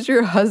you lose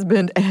your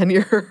husband and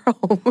your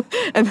home.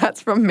 And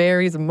that's from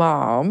Mary's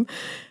mom.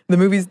 The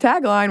movie's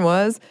tagline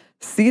was,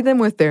 see them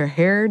with their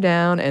hair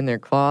down and their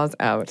claws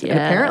out. Yes. And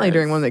apparently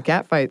during one of the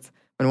cat fights,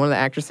 when one of the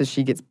actresses,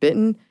 she gets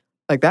bitten,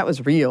 like that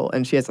was real,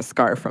 and she has a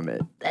scar from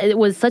it. It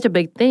was such a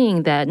big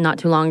thing that not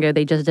too long ago,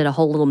 they just did a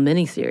whole little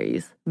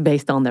mini-series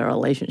based on their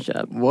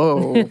relationship.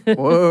 Whoa,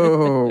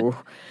 whoa.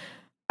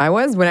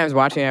 When I was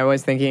watching, I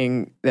was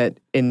thinking that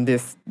in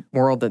this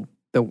world that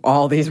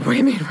all these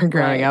women were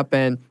growing up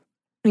in,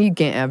 you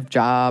can't have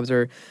jobs,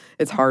 or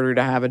it's harder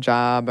to have a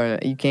job, or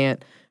you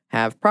can't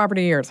have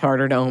property, or it's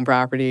harder to own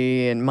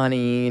property and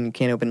money, and you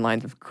can't open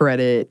lines of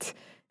credit.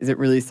 Is it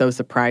really so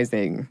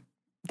surprising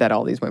that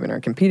all these women are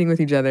competing with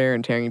each other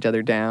and tearing each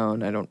other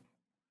down? I don't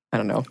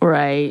know.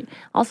 Right.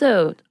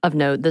 Also, of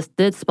note, this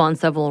did spawn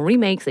several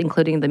remakes,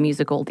 including the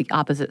musical The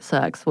Opposite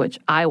Sex, which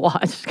I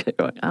watched.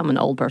 I'm an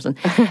old person.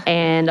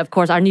 And, of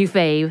course, our new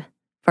fave,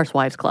 First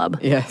Wives Club.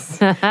 Yes.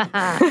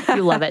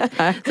 You love it.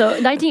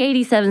 So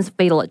 1987's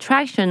Fatal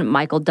Attraction,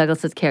 Michael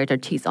Douglas's character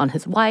cheats on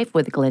his wife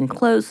with Glenn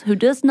Close, who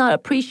does not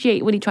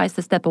appreciate when he tries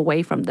to step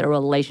away from their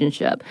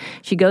relationship.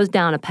 She goes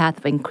down a path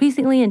of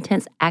increasingly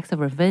intense acts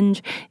of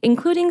revenge,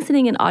 including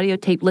sending an audio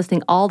tape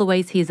listing all the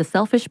ways he is a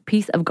selfish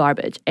piece of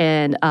garbage.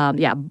 And,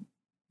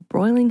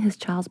 broiling his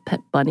child's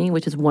pet bunny,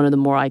 which is one of the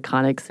more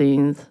iconic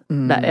scenes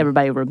that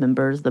everybody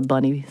remembers, the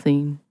bunny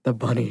scene. The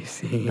bunny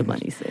scene. The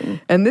bunny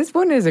scene. And this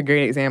one is a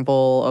great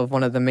example of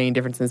one of the main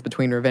differences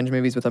between revenge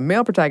movies with a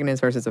male protagonist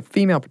versus a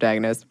female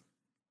protagonist.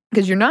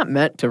 Because you're not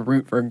meant to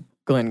root for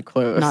Glenn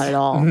Close. Not at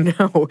all.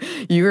 No.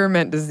 You are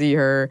meant to see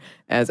her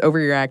as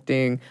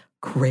overreacting,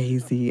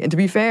 crazy. And to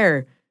be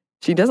fair,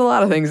 she does a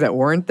lot of things that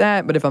weren't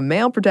that, but if a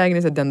male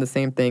protagonist had done the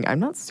same thing,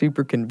 I'm not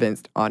super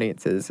convinced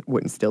audiences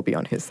wouldn't still be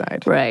on his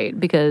side. Right,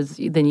 because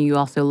then you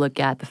also look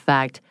at the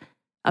fact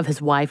of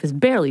his wife is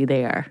barely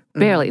there,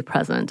 barely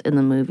present in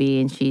the movie,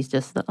 and she's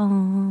just the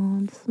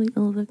sweet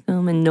little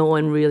victim, and no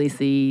one really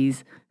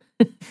sees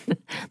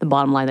the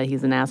bottom line that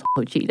he's an asshole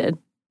who cheated.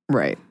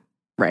 Right.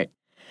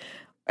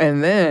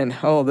 And then,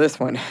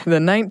 this one,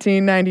 the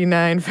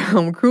 1999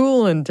 film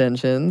Cruel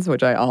Intentions,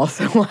 which I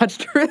also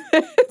watched for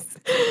this.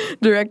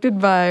 Directed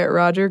by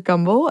Roger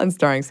Kumble and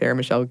starring Sarah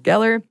Michelle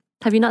Gellar.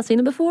 Have you not seen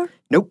it before?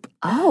 Nope.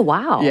 Oh,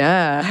 wow.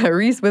 Yeah.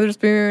 Reese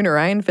Witherspoon,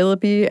 Ryan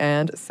Phillippe,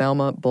 and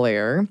Selma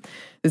Blair.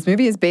 This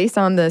movie is based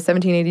on the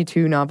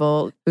 1782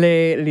 novel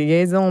Les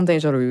Liaisons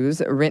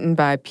Dangereuses, written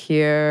by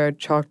Pierre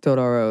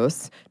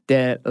Choctororos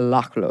de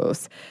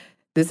Laclos.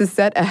 This is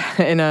set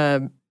in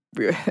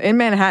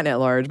Manhattan at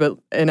large, but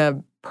in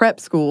a prep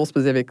school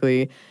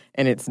specifically,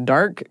 and it's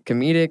dark,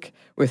 comedic,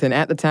 with an,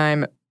 at the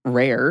time,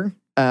 rare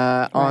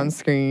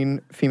on-screen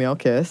female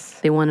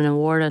kiss. They won an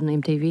award on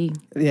MTV.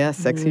 Yeah,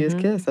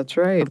 Sexiest Kiss, that's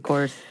right. Of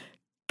course.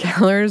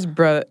 Gellar's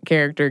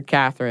character,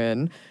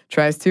 Catherine,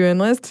 tries to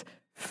enlist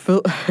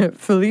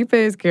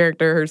Felipe's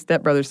character, her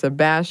stepbrother,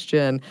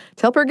 Sebastian,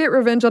 to help her get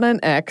revenge on an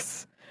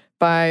ex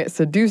by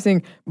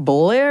seducing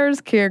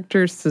Blair's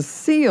character,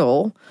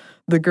 Cecile,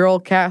 the girl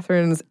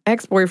Catherine's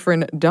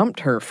ex-boyfriend dumped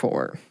her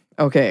for.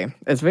 Okay,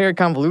 it's very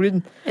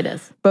convoluted. It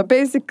is. But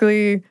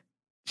basically,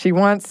 she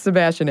wants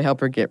Sebastian to help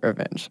her get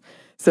revenge.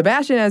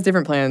 Sebastian has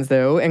different plans,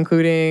 though,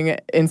 including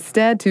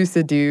instead to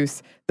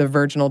seduce the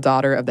virginal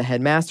daughter of the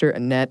headmaster,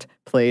 Annette,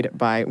 played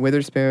by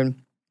Witherspoon.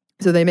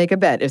 So they make a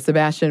bet. If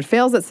Sebastian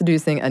fails at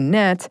seducing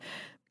Annette,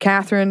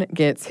 Catherine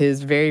gets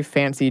his very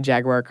fancy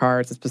Jaguar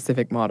car. It's a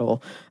specific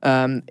model.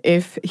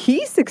 If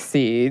he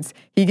succeeds,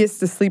 he gets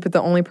to sleep with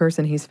the only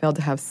person he's failed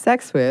to have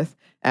sex with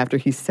after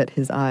he set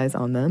his eyes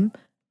on them,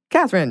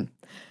 Catherine.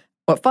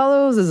 What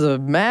follows is a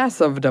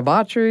mass of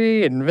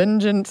debauchery and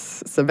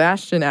vengeance.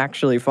 Sebastian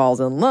actually falls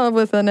in love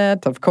with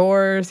Annette, of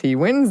course. He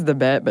wins the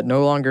bet, but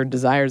no longer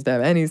desires to have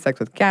any sex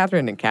with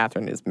Catherine, and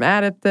Catherine is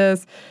mad at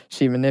this.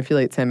 She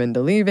manipulates him into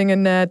leaving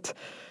Annette.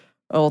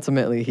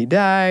 Ultimately, he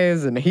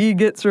dies, and he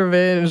gets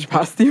revenge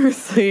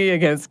posthumously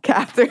against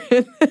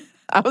Catherine.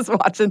 I was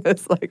watching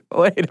this like,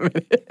 wait a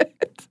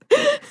minute.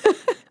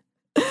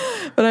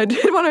 But I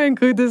did want to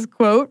include this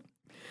quote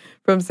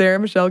from Sarah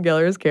Michelle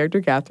Gellar's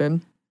character,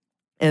 Catherine.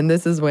 And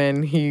this is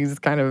when he's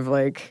kind of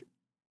like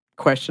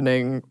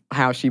questioning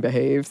how she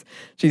behaves.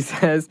 She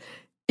says,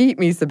 "Eat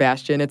me,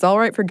 Sebastian. It's all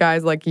right for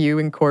guys like you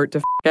in court to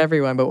f***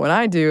 everyone, but when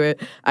I do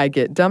it, I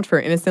get dumped for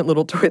innocent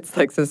little twits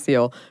like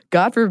Cecile.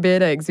 God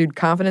forbid I exude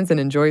confidence and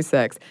enjoy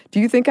sex. Do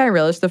you think I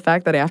relish the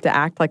fact that I have to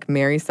act like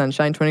Mary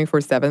Sunshine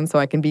 24/7 so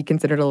I can be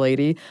considered a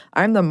lady?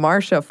 I'm the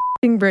Marsha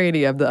f***ing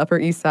Brady of the Upper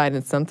East Side,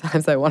 and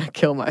sometimes I want to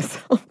kill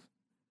myself."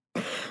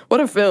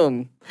 What a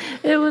film.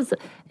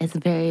 It's a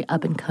very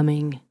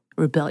up-and-coming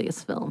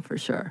rebellious film for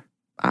sure.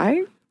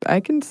 I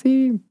can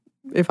see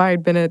if I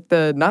had been at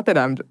not that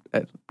I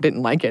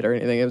didn't like it or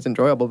anything, it was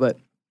enjoyable, but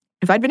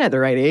if I'd been at the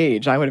right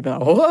age, I would have been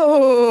like,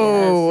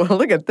 whoa, yes.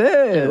 Look at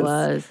this. It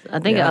was. I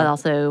think it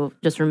also,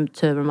 just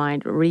to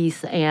remind,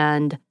 Reese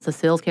and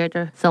Cecile's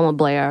character, Selma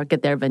Blair,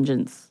 get their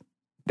vengeance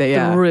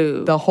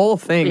through. The whole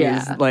thing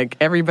is like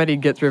everybody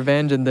gets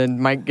revenge and then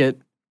might get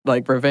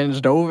like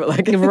revenged over.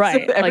 Like,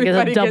 right. Like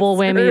it's a double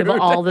whammy of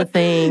all the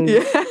things.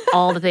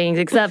 All the things,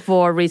 except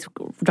for Reese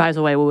drives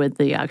away with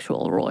the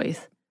actual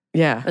Royce.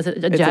 Yeah. Is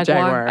it a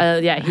Jaguar?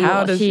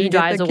 Yeah, she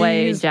drives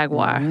away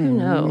Jaguar. Who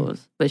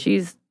knows? But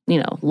she's,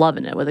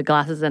 loving it with the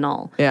glasses and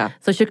all. Yeah.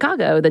 So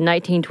Chicago, the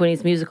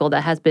 1920s musical that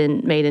has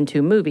been made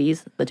into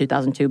movies, the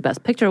 2002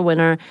 Best Picture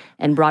winner,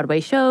 and Broadway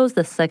shows,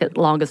 the second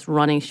longest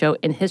running show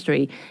in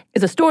history,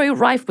 is a story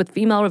rife with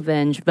female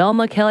revenge.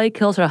 Velma Kelly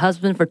kills her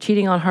husband for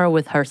cheating on her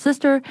with her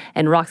sister,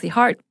 and Roxy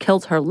Hart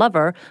kills her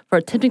lover for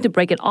attempting to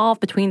break it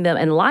off between them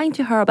and lying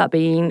to her about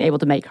being able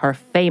to make her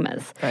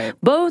famous. Right.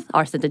 Both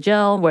are sent to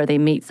jail, where they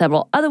meet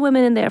several other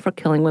women in there for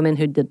killing women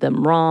who did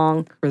them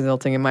wrong.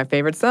 Resulting in my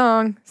favorite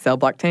song, Cell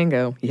Block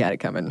Tango. He had it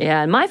coming.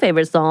 Yeah, and my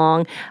favorite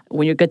song,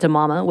 When You're Good to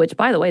Mama, which,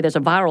 by the way, there's a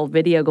viral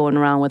video going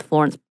around with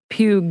Florence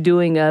Pugh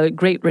doing a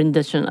great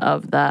rendition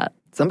of that.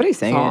 Somebody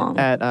sang it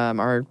at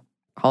our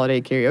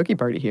holiday karaoke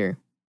party here.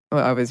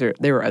 Well,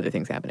 there were other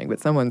things happening, but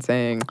someone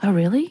sang. Oh,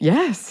 really?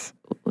 Yes.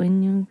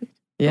 When you...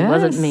 Yes. It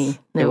wasn't me.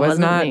 It was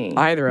not me.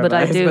 either of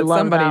us, I do but love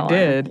somebody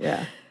did.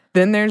 Yeah.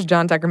 Then there's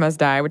John Tucker Must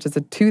Die, which is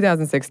a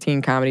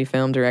 2016 comedy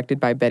film directed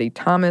by Betty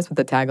Thomas with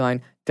the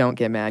tagline, "Don't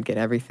get mad, get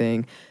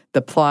everything."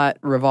 The plot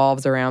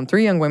revolves around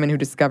three young women who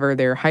discover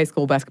their high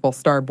school basketball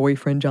star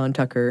boyfriend, John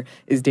Tucker,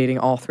 is dating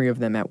all three of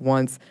them at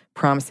once,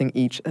 promising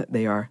each that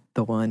they are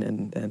the one,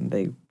 and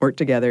they work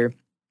together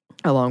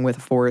along with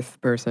a fourth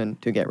person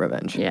to get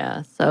revenge.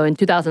 Yeah. So in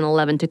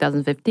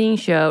 2011-2015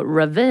 show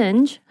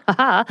Revenge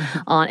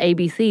on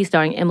ABC,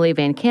 starring Emily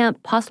Van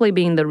Camp, possibly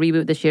being the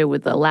reboot this year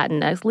with the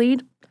Latinx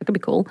lead. That could be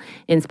cool.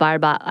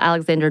 Inspired by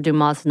Alexander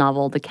Dumas'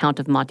 novel, The Count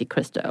of Monte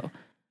Cristo,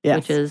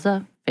 which is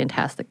a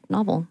fantastic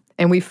novel.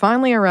 And we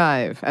finally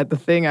arrive at the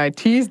thing I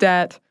teased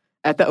at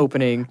the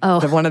opening,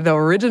 one of the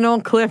original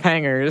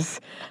cliffhangers.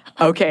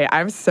 Okay,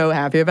 I'm so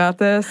happy about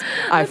this.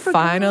 I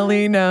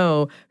finally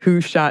know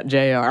who shot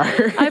JR.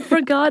 I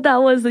forgot that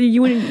was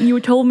you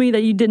told me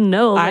that you didn't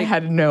know. I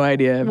had no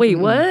idea. Wait,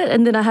 what?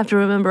 And then I have to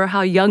remember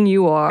how young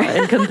you are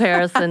in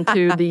comparison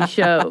to these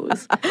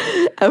shows.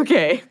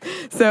 Okay,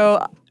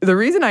 so the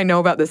reason I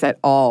know about this at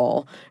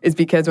all is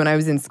because when I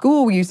was in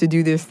school, we used to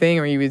do this thing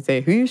where you would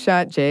say, "Who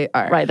shot JR?"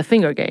 Right, the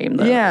finger game.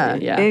 Yeah,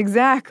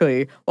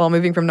 exactly. While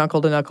moving from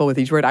knuckle to knuckle with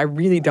each word, I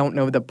really don't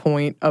know the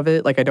point of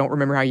it. Like, I don't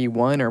remember how you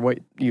won or what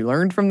you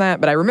learned from that,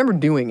 but I remember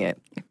doing it.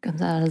 It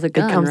comes out as a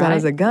gun, out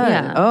as a gun.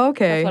 Yeah. Oh,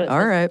 okay,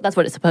 all right. That's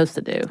what it's supposed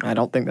to do. I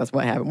don't think that's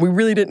what happened. We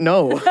really didn't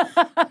know.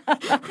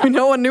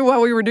 No one knew why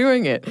we were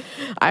doing it.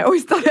 I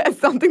always thought it had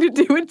something to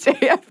do with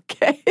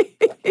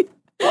JFK.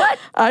 What?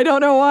 I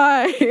don't know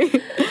why.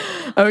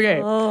 Okay.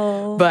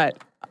 But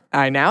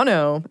I now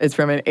know it's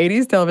from an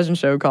 80s television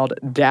show called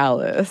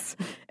Dallas.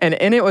 And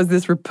in it was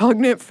this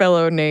repugnant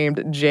fellow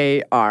named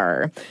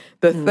JR.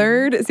 The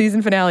third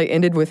season finale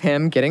ended with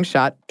him getting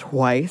shot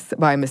twice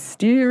by a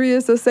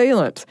mysterious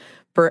assailant.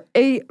 For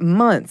 8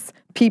 months,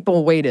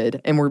 people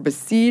waited and were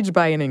besieged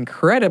by an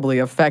incredibly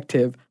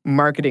effective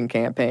marketing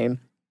campaign.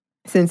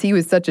 Since he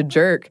was such a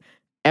jerk,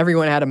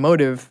 everyone had a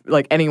motive,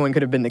 like anyone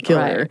could have been the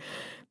killer. Right.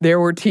 There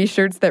were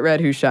T-shirts that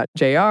read "Who shot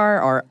JR?"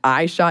 or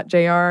 "I shot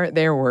JR."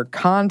 There were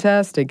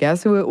contests to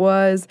guess who it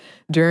was.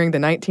 During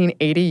the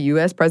 1980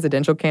 U.S.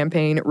 presidential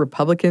campaign,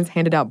 Republicans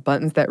handed out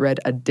buttons that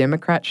read "A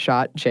Democrat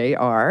shot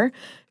JR."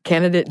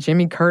 Candidate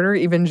Jimmy Carter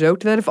even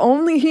joked that if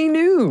only he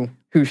knew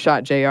who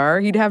shot JR,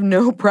 he'd have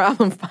no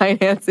problem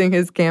financing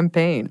his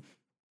campaign.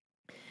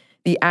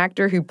 The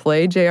actor who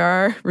played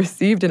JR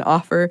received an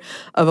offer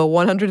of a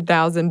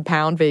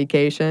 £100,000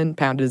 vacation,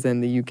 pound is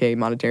in the UK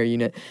monetary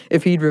unit,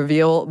 if he'd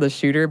reveal the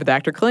shooter. But the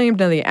actor claimed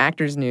none of the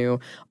actors knew.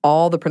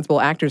 All the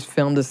principal actors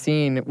filmed a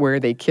scene where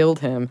they killed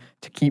him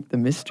to keep the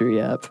mystery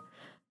up.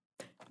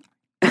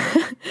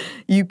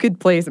 You could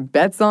place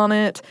bets on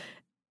it.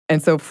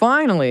 And so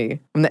finally,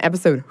 when the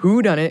episode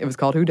Whodunit, it was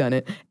called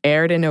Whodunit,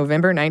 aired in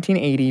November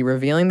 1980,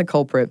 revealing the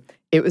culprit,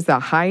 it was the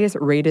highest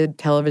rated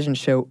television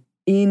show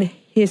in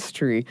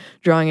history,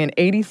 drawing in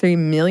 83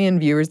 million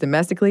viewers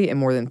domestically and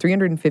more than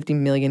 350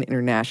 million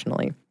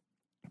internationally.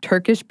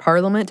 Turkish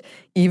parliament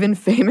even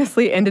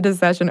famously ended a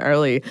session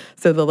early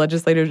so the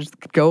legislators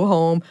could go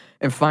home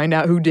and find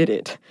out who did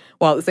it.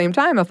 While at the same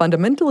time, a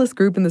fundamentalist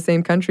group in the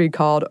same country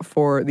called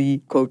for the,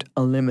 quote,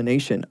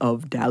 elimination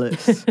of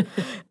Dallas.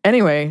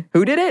 Anyway,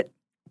 who did it?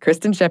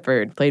 Kristen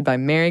Shepherd, played by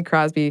Mary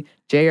Crosby,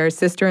 JR's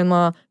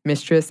sister-in-law,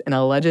 mistress, and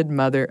alleged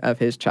mother of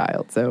his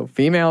child. So,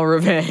 female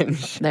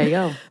revenge. There you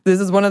go. This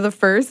is one of the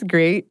first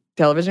great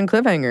television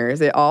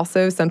cliffhangers. It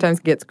also sometimes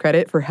gets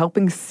credit for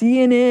helping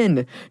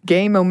CNN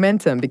gain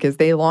momentum because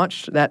they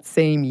launched that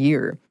same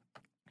year.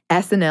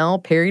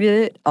 SNL parodied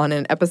it on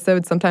an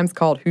episode sometimes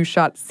called Who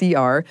Shot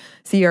CR,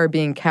 CR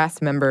being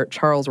cast member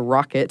Charles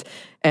Rocket.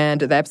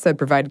 And the episode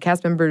provided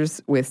cast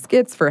members with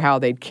skits for how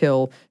they'd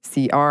kill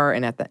CR.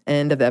 And at the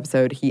end of the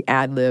episode, he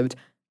ad-libbed,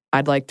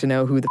 "I'd like to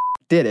know who the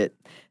did it,"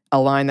 a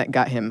line that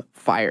got him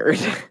fired.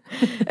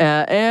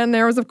 And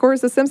there was, of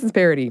course, a Simpsons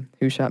parody,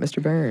 Who Shot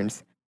Mr.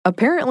 Burns.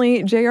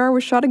 Apparently, JR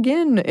was shot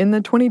again in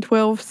the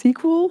 2012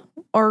 sequel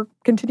or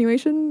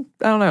continuation.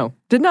 I don't know.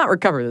 Did not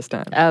recover this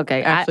time.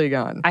 Okay. Actually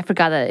gone. I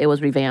forgot that it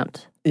was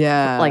revamped.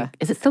 Yeah. Like,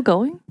 is it still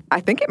going? I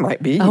think it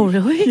might be. Oh,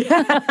 really?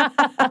 Yeah.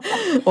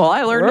 Well,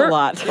 I learned a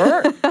lot.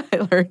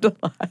 I learned a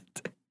lot.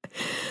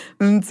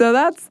 And so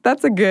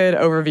that's a good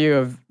overview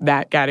of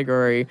that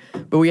category.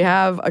 But we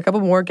have a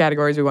couple more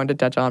categories we wanted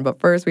to touch on. But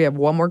first, we have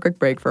one more quick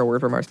break for a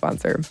word from our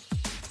sponsor.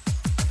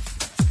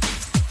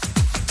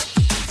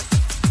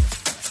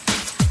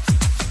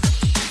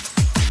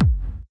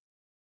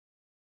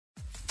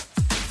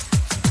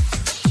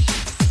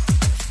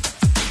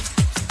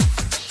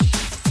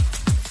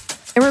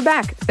 And we're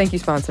back. Thank you,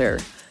 sponsor.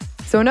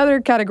 So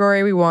another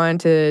category we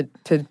wanted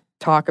to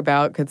talk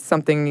about, because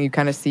something you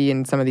kind of see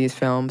in some of these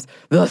films,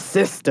 the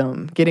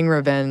system, getting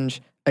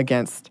revenge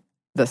against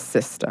the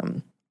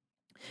system.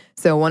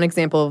 So one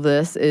example of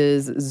this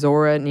is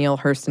Zora Neale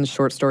Hurston's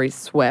short story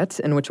Sweat,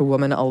 in which a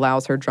woman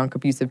allows her drunk,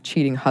 abusive,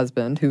 cheating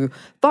husband, who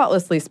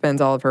thoughtlessly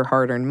spends all of her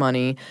hard-earned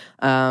money,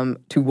 to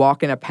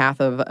walk in a path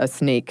of a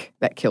snake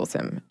that kills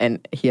him.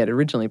 And he had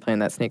originally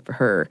planned that snake for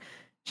her.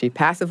 She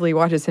passively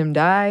watches him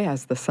die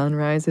as the sun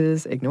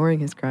rises, ignoring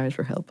his cries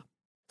for help.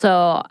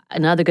 So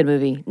another good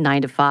movie,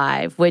 9 to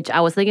 5, which I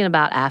was thinking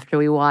about after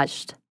we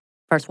watched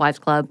First Wives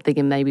Club,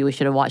 thinking maybe we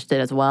should have watched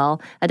it as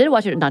well. I did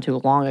watch it not too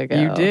long ago.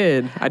 You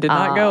did. I did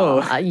not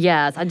go.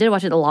 Yes, I did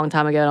watch it a long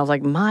time ago, and I was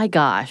like, my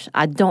gosh,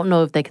 I don't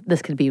know if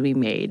this could be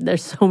remade.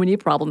 There's so many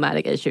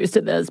problematic issues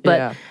to this.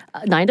 But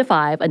 9 to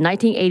 5, a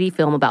 1980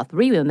 film about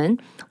three women,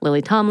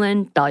 Lily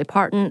Tomlin, Dolly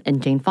Parton, and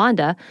Jane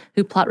Fonda,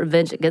 who plot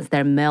revenge against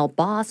their male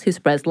boss who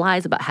spreads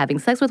lies about having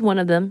sex with one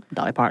of them,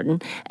 Dolly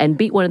Parton, and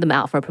beat one of them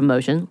out for a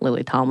promotion,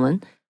 Lily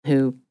Tomlin,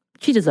 who...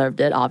 she deserved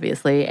it,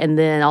 obviously. And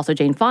then also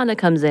Jane Fonda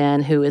comes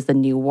in, who is the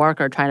new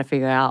worker trying to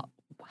figure out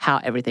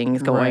how everything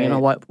is going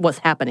and what's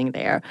happening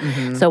there.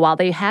 Mm-hmm. So while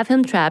they have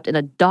him trapped in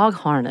a dog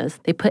harness,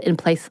 they put in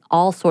place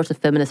all sorts of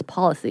feminist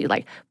policies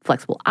like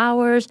flexible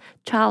hours,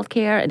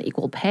 childcare, and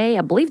equal pay.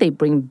 I believe they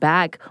bring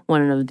back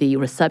one of the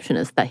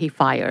receptionists that he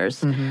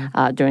fires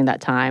during that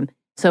time.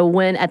 So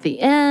when at the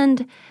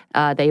end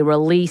they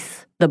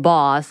release the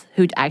boss,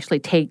 who actually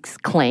takes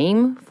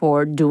claim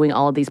for doing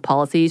all of these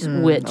policies,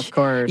 which, of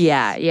course,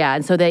 yeah,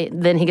 and so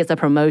then he gets a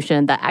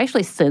promotion that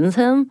actually sends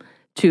him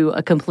to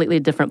a completely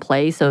different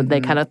place. So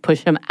they kind of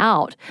push him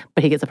out,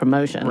 but he gets a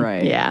promotion,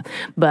 right? Yeah,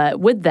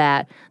 but with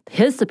that,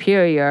 his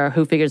superior,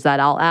 who figures that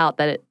all out,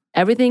 that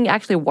everything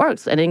actually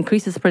works and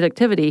increases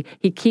productivity,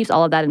 he keeps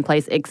all of that in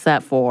place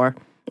except for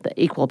the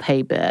equal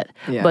pay bit.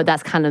 Yeah. But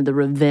that's kind of the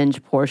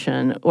revenge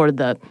portion, or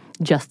the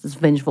justice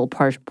vengeful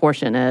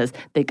portion, is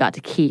they got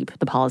to keep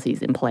the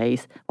policies in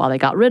place. While they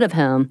got rid of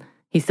him,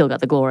 he still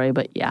got the glory.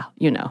 But yeah,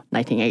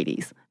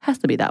 1980s. Has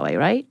to be that way,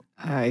 right?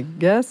 I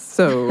guess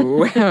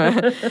so.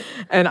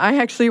 And I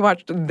actually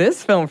watched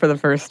this film for the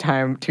first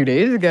time 2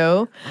 days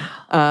ago.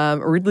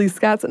 Ridley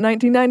Scott's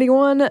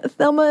 1991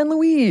 Thelma and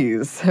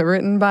Louise,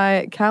 written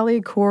by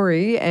Callie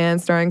Corey and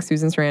starring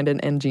Susan Sarandon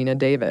and Gina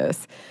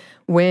Davis.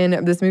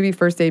 When this movie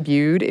first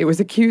debuted, it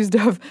was accused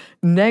of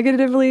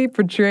negatively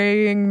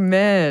portraying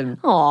men.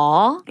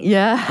 Aww.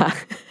 Yeah,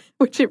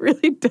 which it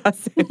really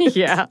doesn't.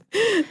 Yeah.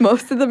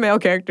 Most of the male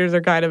characters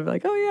are kind of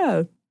like, oh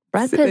yeah,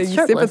 Brad Pitt's you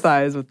shirtless.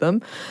 Sympathize with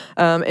them.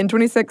 In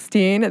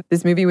 2016,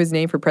 this movie was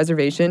named for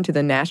preservation to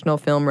the National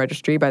Film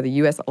Registry by the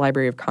U.S.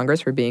 Library of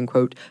Congress for being,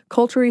 quote,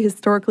 culturally,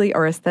 historically,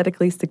 or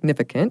aesthetically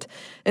significant.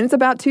 And it's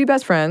about two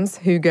best friends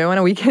who go on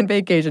a weekend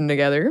vacation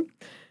together.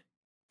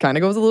 Kind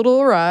of goes a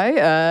little awry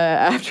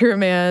after a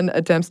man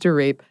attempts to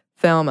rape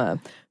Thelma.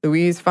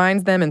 Louise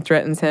finds them and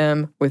threatens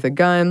him with a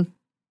gun,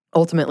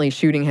 ultimately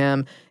shooting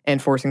him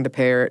and forcing the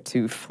pair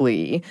to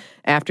flee.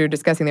 After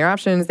discussing their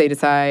options, they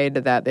decide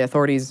that the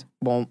authorities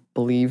won't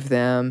believe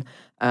them,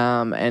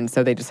 and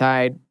so they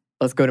decide,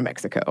 let's go to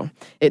Mexico.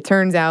 It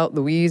turns out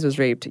Louise was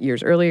raped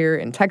years earlier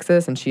in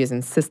Texas, and she is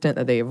insistent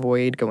that they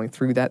avoid going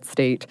through that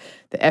state.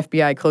 The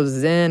FBI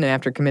closes in, and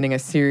after committing a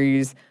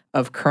series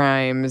of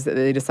crimes,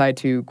 they decide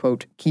to,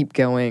 quote, keep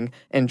going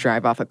and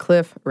drive off a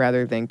cliff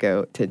rather than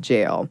go to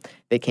jail.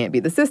 They can't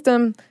beat the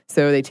system,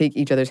 so they take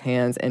each other's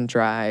hands and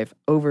drive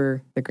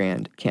over the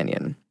Grand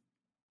Canyon.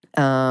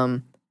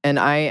 And when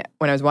I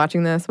was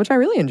watching this, which I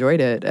really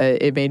enjoyed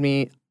it made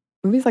me,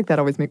 movies like that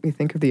always make me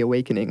think of The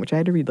Awakening, which I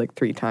had to read like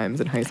 3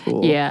 times in high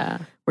school. Yeah.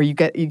 Where you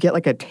get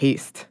like a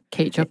taste.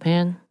 Kate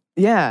Chopin.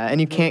 Yeah, and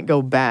you can't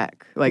go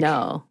back. Like,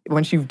 no.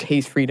 Once you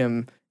taste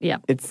freedom, yeah,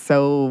 it's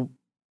so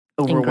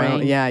overwhelming.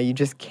 Ingrained. Yeah, you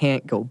just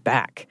can't go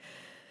back.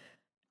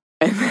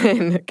 And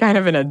then kind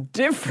of in a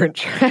different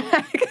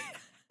track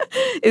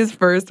is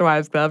First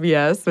Wives Club,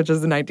 yes, which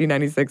is a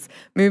 1996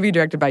 movie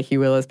directed by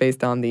Hugh Willis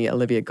based on the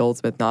Olivia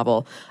Goldsmith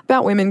novel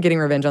about women getting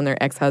revenge on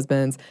their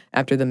ex-husbands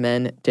after the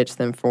men ditch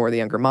them for the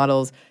younger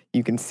models.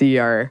 You can see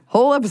our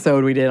whole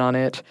episode we did on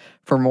it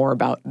for more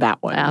about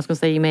that one. I was going to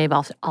say, you may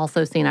have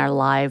also seen our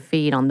live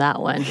feed on that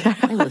one.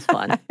 It was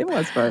fun. It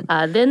was fun.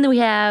 Then we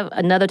have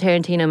another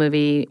Tarantino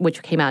movie,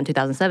 which came out in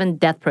 2007,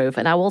 Death Proof.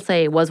 And I will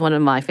say it was one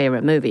of my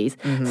favorite movies.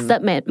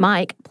 Stuntman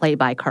Mike, played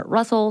by Kurt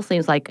Russell,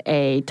 seems like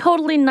a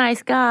totally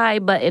nice guy,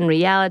 but in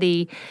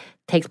reality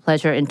takes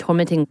pleasure in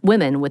tormenting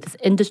women with his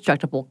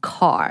indestructible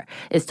car.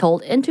 It's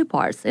told in 2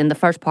 parts. In the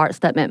first part,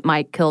 Stuntman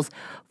Mike kills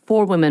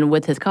 4 women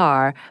with his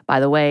car. By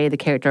the way, the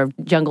character of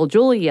Jungle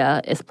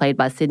Julia is played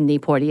by Sidney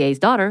Poitier's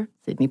daughter,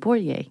 Sidney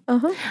Poitier,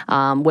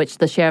 which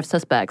the sheriff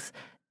suspects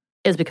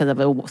is because of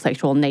a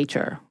sexual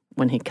nature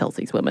when he kills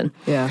these women.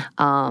 Yeah.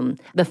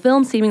 The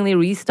film seemingly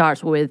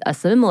restarts with a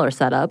similar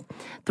setup.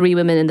 3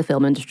 women in the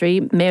film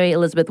industry, Mary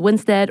Elizabeth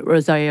Winstead,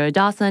 Rosario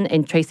Dawson,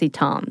 and Tracy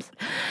Toms.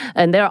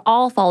 And they're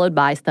all followed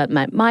by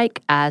Stuntman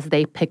Mike as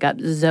they pick up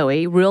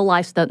Zoe,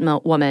 real-life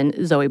stunt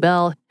woman Zoe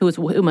Bell, who is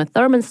Uma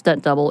Thurman's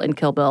stunt double in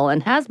Kill Bill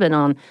and has been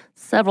on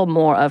several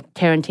more of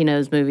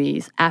Tarantino's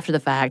movies after the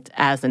fact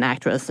as an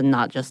actress and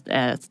not just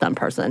a stunt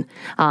person.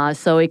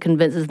 So he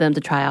convinces them to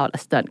try out a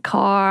stunt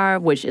car,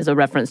 which is a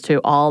reference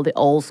to all the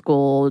old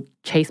school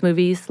chase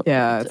movies.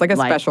 Yeah, it's like a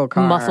special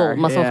car.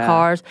 Muscle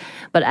cars.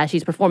 But as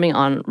she's performing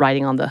on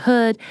riding on the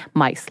hood,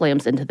 Mike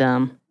slams into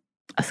them.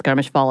 A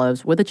skirmish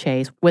follows with a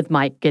chase, with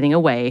Mike getting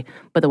away,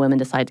 but the women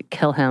decide to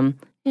kill him.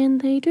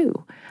 And they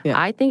do. Yeah.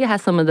 I think it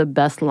has some of the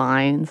best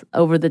lines,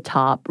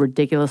 over-the-top,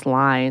 ridiculous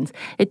lines.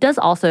 It does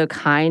also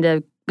kind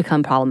of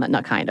become problematic.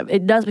 Not kind of.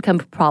 It does become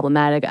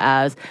problematic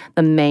as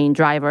the main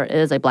driver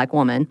is a black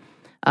woman,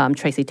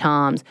 Tracy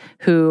Toms,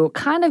 who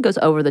kind of goes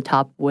over the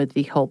top with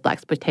the whole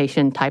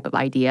blaxploitation type of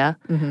idea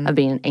of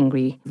being an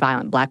angry,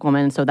 violent black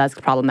woman. So that's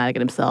problematic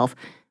in himself,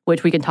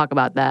 which we can talk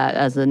about that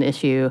as an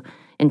issue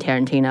in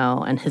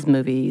Tarantino and his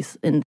movies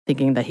and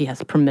thinking that he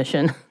has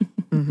permission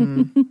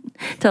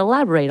to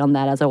elaborate on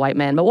that as a white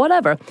man, but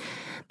whatever.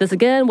 This,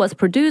 again, was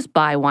produced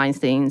by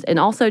Weinstein's, and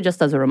also,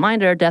 just as a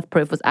reminder, Death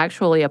Proof was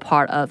actually a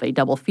part of a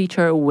double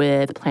feature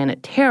with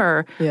Planet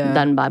Terror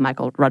done by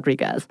Michael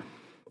Rodriguez.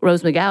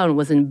 Rose McGowan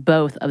was in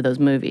both of those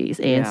movies,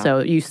 and so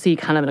you see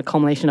kind of an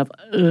accumulation of,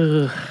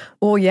 ugh.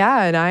 Well,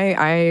 yeah, and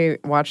I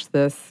watched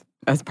this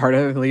as part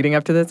of leading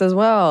up to this as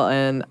well,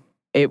 and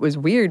it was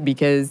weird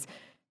because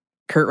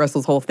Kurt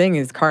Russell's whole thing,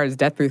 his car is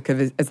death-proof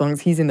because as long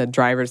as he's in the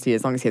driver's seat,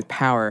 as long as he has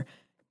power,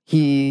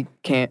 he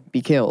can't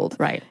be killed.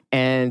 Right.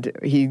 And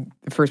the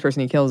first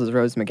person he kills is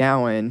Rose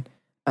McGowan,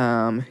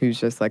 who's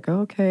just like,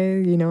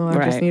 okay,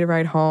 I just need a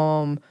ride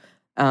home.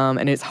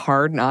 And it's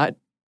hard not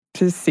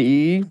to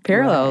see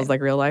parallels,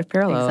 like real-life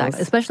parallels.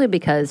 Exactly. Especially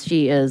because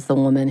she is the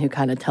woman who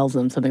kind of tells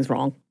them something's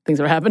wrong.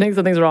 Things are happening,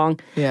 something's wrong.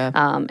 Yeah.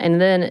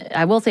 And then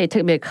I will say it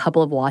took me a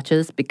couple of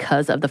watches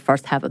because of the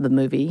first half of the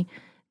movie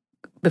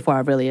before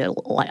I really,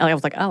 I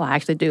was like, oh, I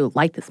actually do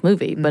like this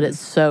movie, but it's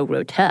so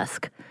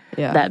grotesque,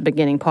 that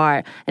beginning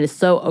part, and it's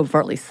so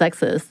overtly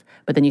sexist.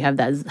 But then you have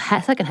that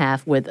second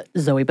half with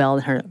Zoe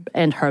Bell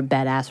and her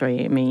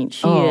badassery. I mean,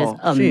 she is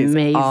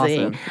amazing.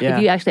 Awesome. Yeah.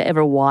 If you actually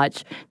ever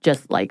watch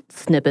just like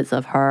snippets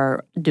of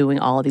her doing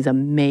all of these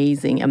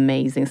amazing,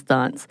 amazing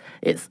stunts,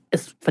 it's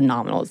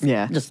phenomenal. It's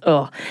just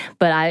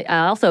But I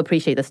also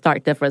appreciate the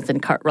stark difference in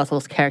Kurt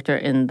Russell's character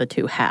in the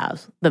 2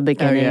 halves, the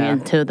beginning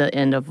and to the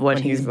end of when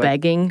he's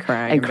begging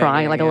and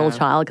crying like a little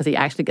child because he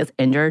actually gets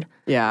injured.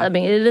 Yeah, I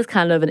mean, it is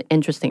kind of an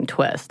interesting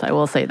twist. I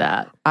will say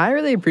that. I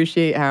really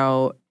appreciate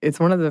how it's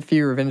one of the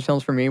few revenge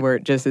films for me where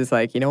it just is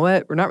like, you know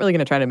what? We're not really going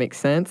to try to make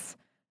sense.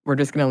 We're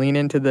just going to lean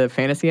into the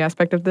fantasy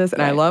aspect of this.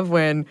 And I love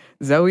when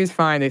Zoe's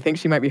fine. They think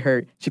she might be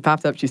hurt. She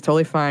pops up. She's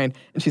totally fine.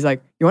 And she's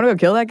like, you want to go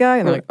kill that guy?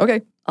 And they're like,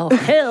 okay. Oh,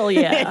 hell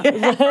yeah.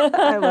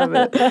 I love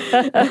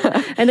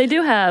it. And they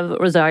do have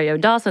Rosario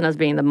Dawson as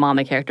being the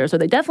mama character. So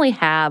they definitely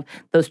have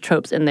those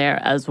tropes in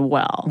there as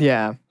well.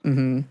 Yeah.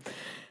 Mm-hmm.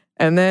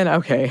 And then,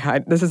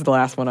 this is the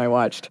last one I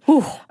watched.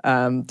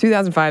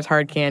 2005's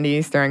Hard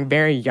Candy, starring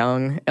very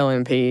young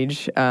Ellen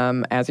Page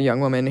as a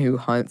young woman who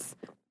hunts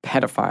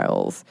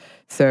pedophiles.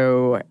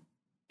 So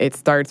it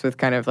starts with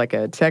kind of like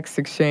a text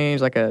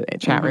exchange, like a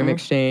chat room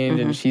exchange,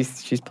 and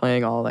she's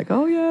playing all like,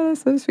 oh yeah,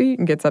 that's so sweet,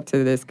 and gets up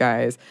to this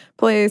guy's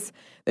place.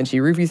 Then she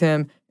roofies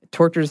him,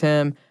 tortures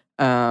him.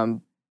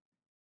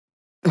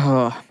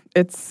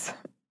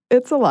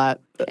 It's a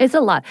lot. It's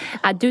a lot.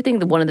 I do think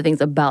that one of the things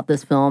about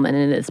this film, and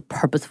it is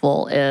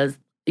purposeful, is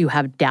you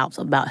have doubts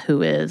about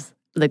who is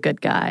the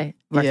good guy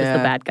versus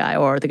the bad guy,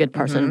 or the good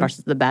person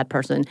versus the bad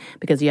person,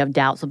 because you have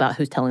doubts about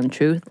who's telling the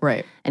truth.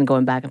 Right. And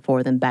going back and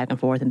forth and back and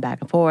forth and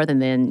back and forth,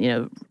 and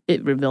then,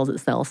 it reveals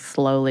itself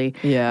slowly.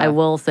 Yeah. I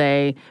will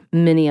say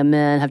many a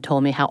men have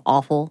told me how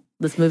awful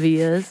this movie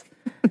is.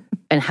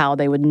 And how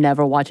they would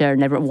never watch it or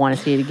never want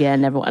to see it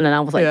again. And then I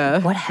was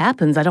like, what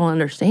happens? I don't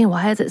understand.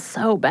 Why is it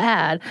so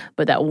bad?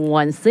 But that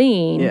one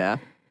scene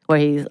where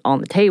he's on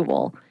the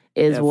table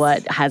is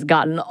what has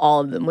gotten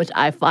all of them, which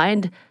I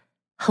find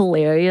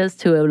hilarious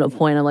to a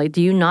point of like,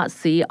 do you not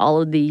see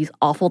all of these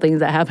awful things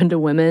that happen to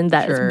women?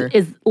 That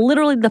is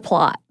literally the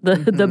plot,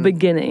 the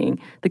beginning,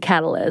 the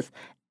catalyst.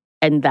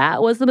 And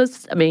that was the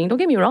most, don't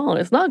get me wrong,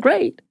 it's not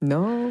great.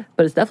 No.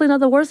 But it's definitely not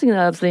the worst thing that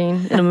I've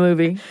seen in a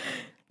movie.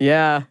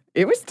 Yeah,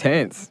 it was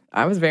tense.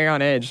 I was very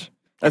on edge.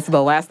 That's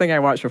the last thing I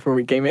watched before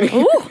we came in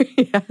here.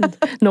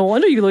 No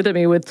wonder you looked at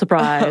me with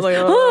surprise. Like,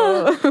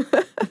 oh.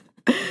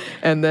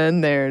 And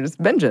then there's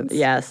Vengeance.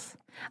 Yes.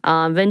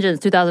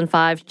 Vengeance,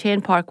 2005, Chan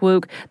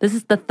Park-wook. This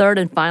is the third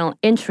and final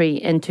entry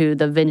into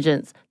the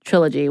Vengeance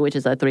trilogy, which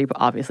is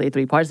obviously a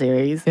three-part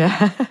series.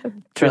 Yeah.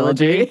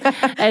 Trilogy.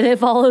 And it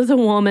follows a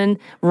woman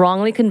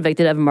wrongly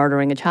convicted of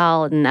murdering a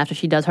child, and after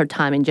she does her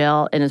time in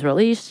jail and is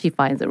released, she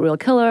finds the real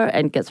killer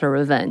and gets her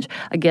revenge.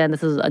 Again,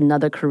 this is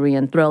another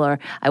Korean thriller.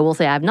 I will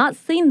say I've not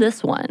seen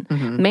this one,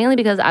 mainly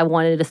because I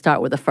wanted to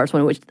start with the first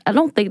one, which I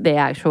don't think they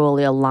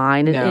actually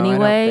align in any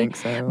way. I don't think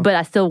so. But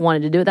I still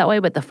wanted to do it that way.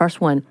 But the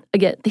first one,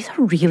 again, these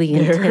are really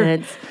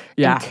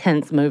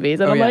intense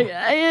movies. And I'm like,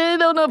 I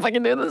don't know if I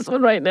can do this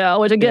one right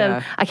now. Which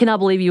again, I cannot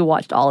believe you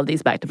watched all of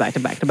these back to back to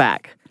back to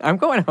back. I'm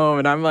going home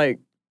and I'm like,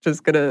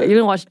 just gonna... You're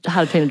gonna watch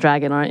How to Train a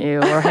Dragon, aren't you?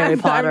 Or Harry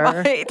Potter.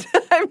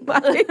 I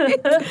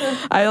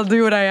might. I'll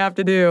do what I have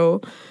to do.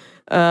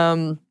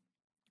 And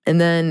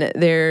then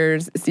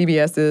there's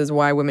CBS's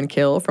Why Women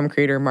Kill from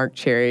creator Mark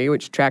Cherry,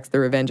 which tracks the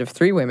revenge of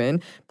three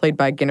women, played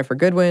by Jennifer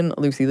Goodwin,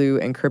 Lucy Liu,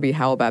 and Kirby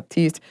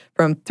Howell-Baptiste,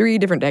 from 3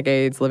 different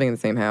decades living in the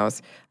same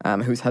house,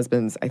 whose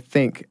husbands, I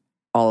think,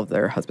 all of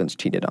their husbands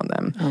cheated on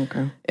them.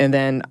 Okay. And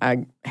then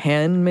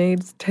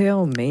Handmaid's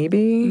Tale,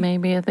 maybe?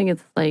 Maybe. I think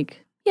it's like...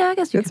 Yeah, I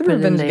guess you could put it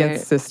in there. It's a revenge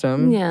against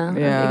system. Yeah,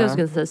 it goes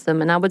against the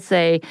system. And I would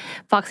say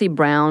Foxy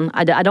Brown,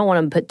 I don't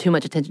want to put too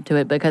much attention to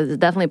it because it's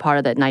definitely part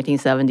of that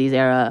 1970s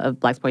era of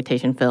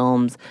blaxploitation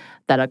films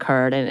that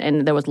occurred.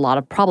 And there was a lot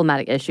of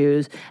problematic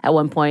issues. At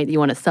one point, you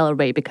want to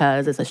celebrate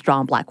because it's a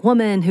strong black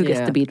woman who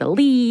gets to be the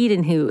lead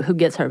and who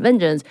gets her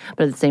vengeance.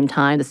 But at the same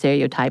time, the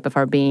stereotype of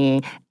her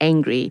being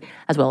angry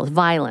as well as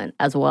violent,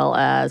 as well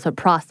as a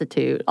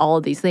prostitute, all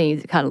of these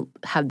things kind of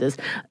have this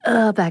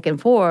back and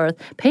forth.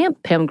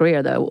 Pam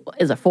Grier, though,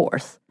 is a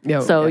force.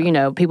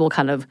 People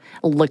kind of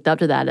looked up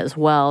to that as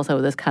well. So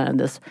there's kind of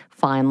this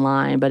fine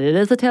line. But it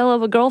is a tale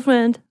of a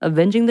girlfriend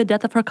avenging the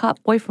death of her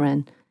cop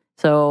boyfriend.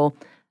 So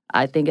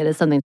I think it is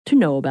something to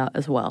know about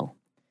as well.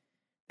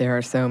 There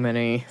are so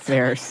many.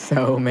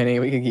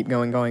 We could keep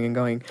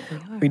going.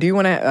 We do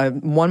want to,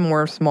 one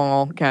more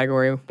small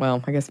category,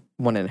 well, I guess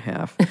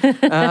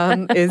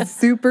 1.5, is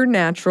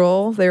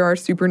supernatural. There are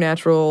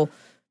supernatural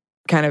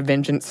kind of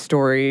vengeance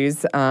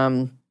stories.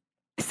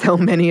 So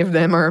many of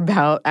them are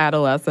about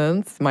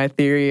adolescence. My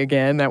theory,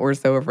 again, that we're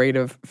so afraid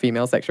of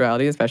female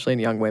sexuality, especially in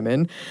young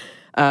women.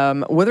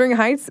 Wuthering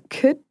Heights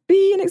could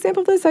be an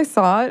example of this. I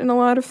saw it in a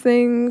lot of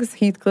things.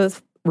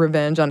 Heathcliff's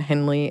revenge on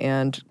Henley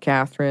and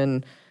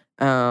Catherine.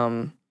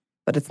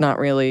 But it's not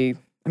really...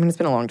 it's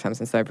been a long time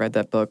since I've read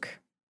that book.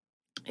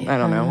 I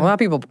don't know. A lot of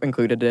people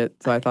included it,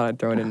 so I thought I'd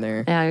throw it in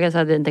there. Yeah, I guess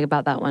I didn't think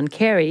about that one.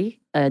 Carrie,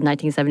 a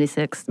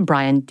 1976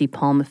 Brian De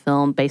Palma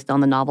film based on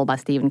the novel by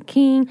Stephen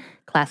King.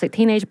 Classic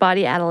teenage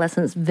body,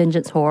 adolescence,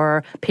 vengeance,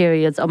 horror,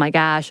 periods. Oh my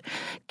gosh.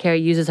 Carrie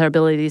uses her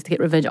abilities to get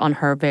revenge on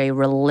her very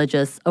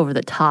religious,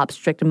 over-the-top,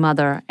 strict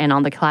mother and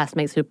on the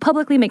classmates who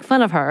publicly make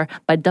fun of her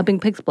by dumping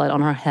pig's blood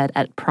on her head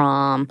at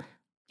prom.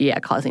 Yeah,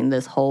 causing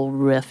this whole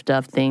rift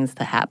of things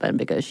to happen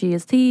because she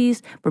is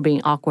teased for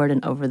being awkward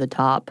and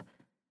over-the-top.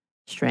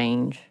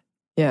 Strange.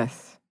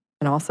 Yes.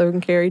 And also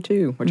in Carrie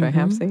 2, which I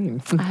have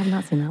seen. I have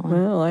not seen that one.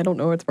 Well, I don't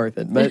know it's worth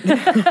it, but...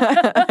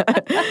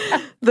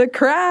 The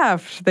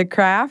Craft.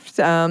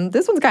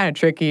 This one's kind of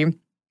tricky.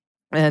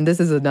 And this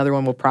is another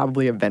one we'll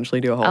probably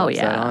eventually do a whole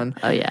episode on.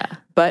 Oh, yeah.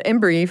 But in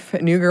brief,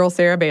 new girl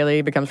Sarah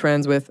Bailey becomes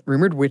friends with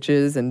rumored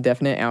witches and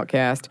definite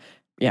outcast.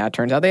 Yeah, it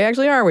turns out they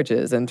actually are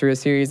witches. And through a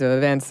series of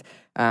events,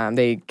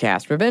 they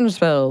cast revenge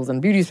spells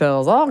and beauty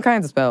spells, all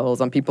kinds of spells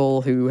on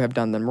people who have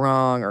done them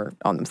wrong or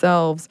on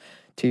themselves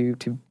to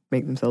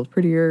make themselves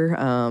prettier.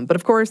 But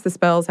of course, the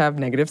spells have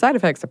negative side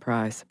effects.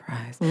 Surprise,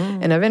 surprise.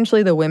 And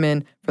eventually the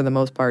women, for the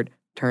most part,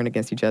 turn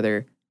against each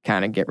other,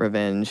 kind of get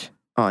revenge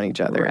on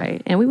each other.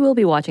 Right. And we will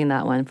be watching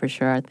that one for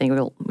sure. I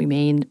think we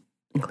may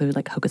include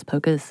like Hocus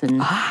Pocus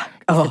and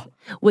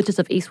Witches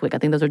of Eastwick. I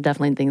think those are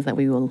definitely things that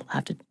we will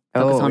have to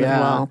focus on as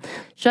well.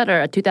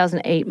 Shudder, a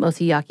 2008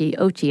 Mosayaki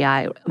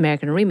Ochiai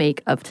American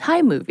remake of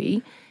Thai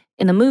movie.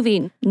 In the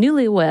movie,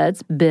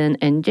 newlyweds Ben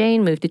and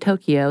Jane move to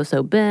Tokyo,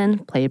 so Ben,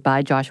 played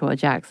by Joshua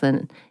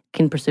Jackson,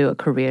 can pursue a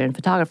career in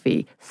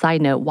photography.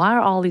 Side note, why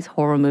are all these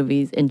horror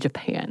movies in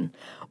Japan?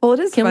 Well, it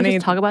is funny. Can we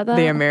just talk about that?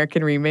 The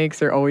American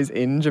remakes are always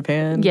in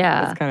Japan.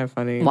 Yeah. It's kind of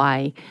funny.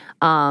 Why?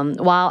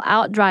 While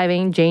out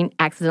driving, Jane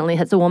accidentally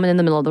hits a woman in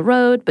the middle of the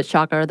road, but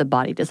shocker, the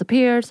body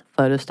disappears.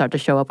 Photos start to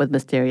show up with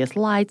mysterious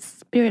lights,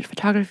 spirit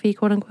photography,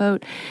 quote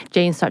unquote.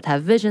 Jane starts to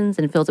have visions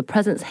and feels a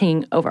presence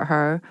hanging over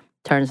her.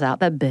 Turns out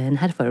that Ben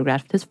had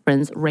photographed his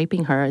friends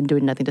raping her and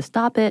doing nothing to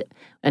stop it,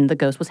 and the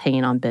ghost was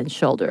hanging on Ben's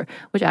shoulder,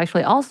 which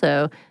actually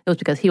also, it was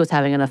because he was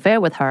having an affair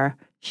with her.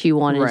 She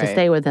wanted to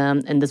stay with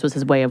him, and this was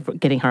his way of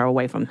getting her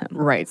away from him.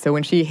 Right. So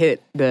when she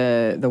hit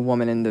the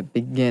woman in the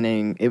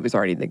beginning, it was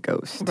already the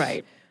ghost.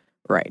 Right.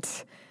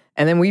 Right.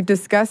 And then we've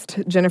discussed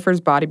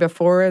Jennifer's Body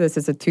before. This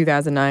is a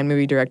 2009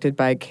 movie directed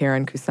by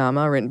Karen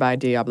Kusama, written by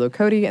Diablo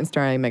Cody, and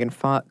starring Megan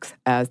Fox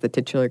as the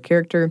titular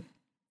character,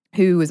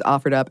 who was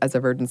offered up as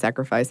a virgin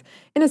sacrifice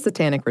in a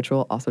satanic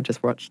ritual. Also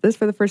just watched this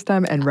for the first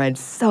time and read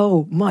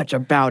so much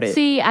about it.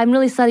 See, I'm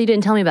really sad you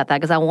didn't tell me about that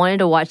because I wanted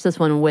to watch this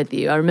one with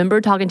you. I remember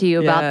talking to you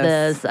about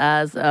this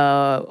as,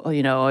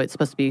 it's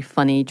supposed to be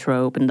funny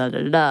trope and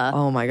da-da-da-da.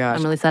 Oh my gosh.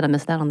 I'm really sad I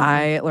missed out on that.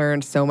 I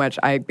learned so much.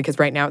 Because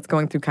right now it's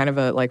going through kind of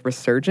a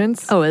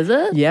resurgence. Oh, is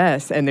it?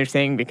 Yes. And they're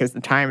saying because the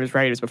time is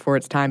right, it's before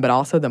its time, but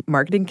also the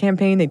marketing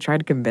campaign, they tried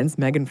to convince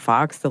Megan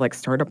Fox to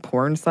start a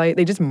porn site.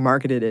 They just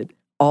marketed it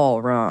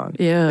all wrong.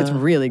 Yeah. It's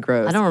really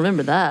gross. I don't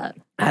remember that.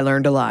 I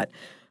learned a lot.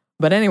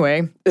 But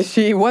anyway,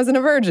 she wasn't a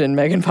virgin,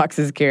 Megan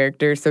Fox's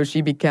character, so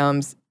she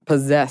becomes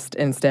possessed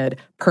instead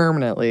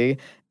permanently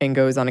and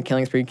goes on a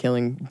killing spree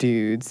killing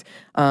dudes.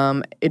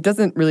 It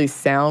doesn't really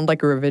sound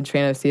like a revenge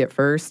fantasy at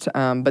first,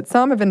 but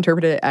some have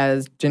interpreted it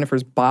as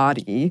Jennifer's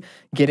body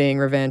getting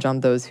revenge on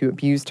those who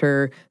abused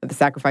her. The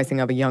sacrificing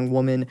of a young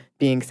woman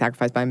being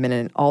sacrificed by men at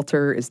an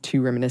altar is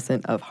too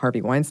reminiscent of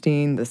Harvey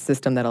Weinstein, the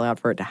system that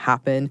allowed for it to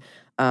happen.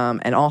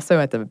 And also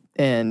at the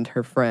end,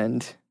 her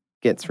friend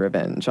gets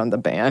revenge on the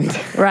band.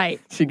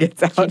 Right. She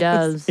gets out. She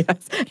does.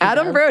 Yes.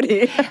 Adam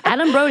Brody.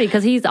 Adam Brody,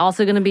 because he's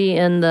also going to be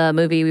in the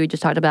movie we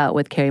just talked about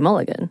with Carey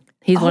Mulligan.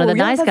 He's one of the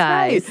nice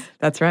guys. Right.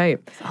 That's right.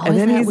 And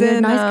then he's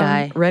in nice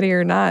guy. Ready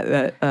or Not,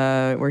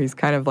 that where he's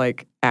kind of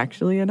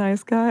actually a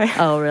nice guy.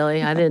 Oh,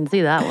 really? I didn't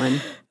see that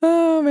one.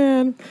 Oh,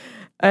 man.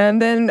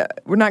 And then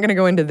we're not going to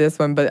go into this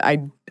one, but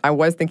I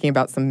was thinking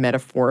about some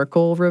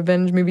metaphorical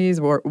revenge movies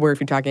where if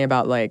you're talking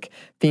about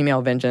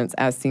female vengeance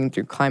as seen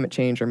through climate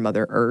change or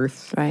Mother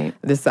Earth. Right.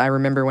 This, I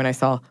remember when I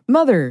saw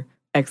Mother!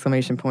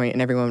 Exclamation point,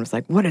 and everyone was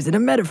like, what is it a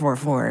metaphor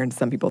for? And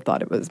some people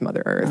thought it was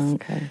Mother Earth.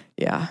 Okay.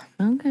 Yeah.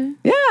 Okay.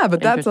 Yeah,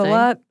 but that's a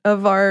lot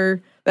of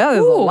that is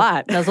a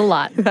lot. That's a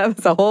lot. That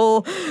was a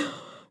whole,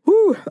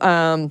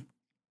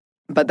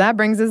 but that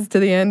brings us to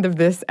the end of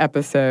this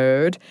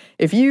episode.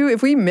 If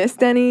we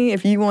missed any,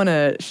 if you want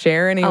to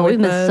share any with us. Oh, we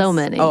missed so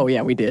many. Oh,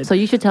 yeah, we did. So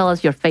you should tell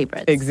us your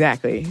favorites.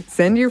 Exactly.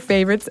 Send your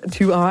favorites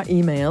to our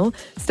email,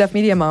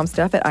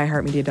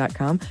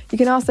 stuffmediamomstuff@iheartmedia.com. You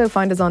can also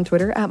find us on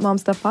Twitter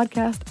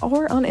 @momstuffpodcast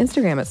or on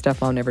Instagram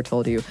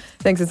 @stuffmomnevertoldyou.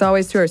 Thanks as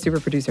always to our super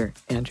producer,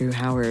 Andrew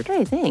Howard.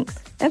 Hey, thanks.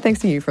 And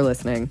thanks to you for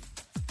listening.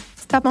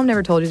 Stuff Mom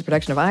Never Told You is a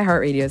production of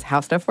iHeartRadio's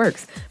How Stuff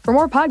Works. For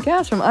more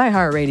podcasts from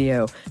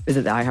iHeartRadio,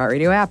 visit the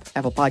iHeartRadio app,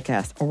 Apple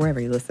Podcasts, or wherever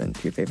you listen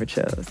to your favorite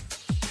shows.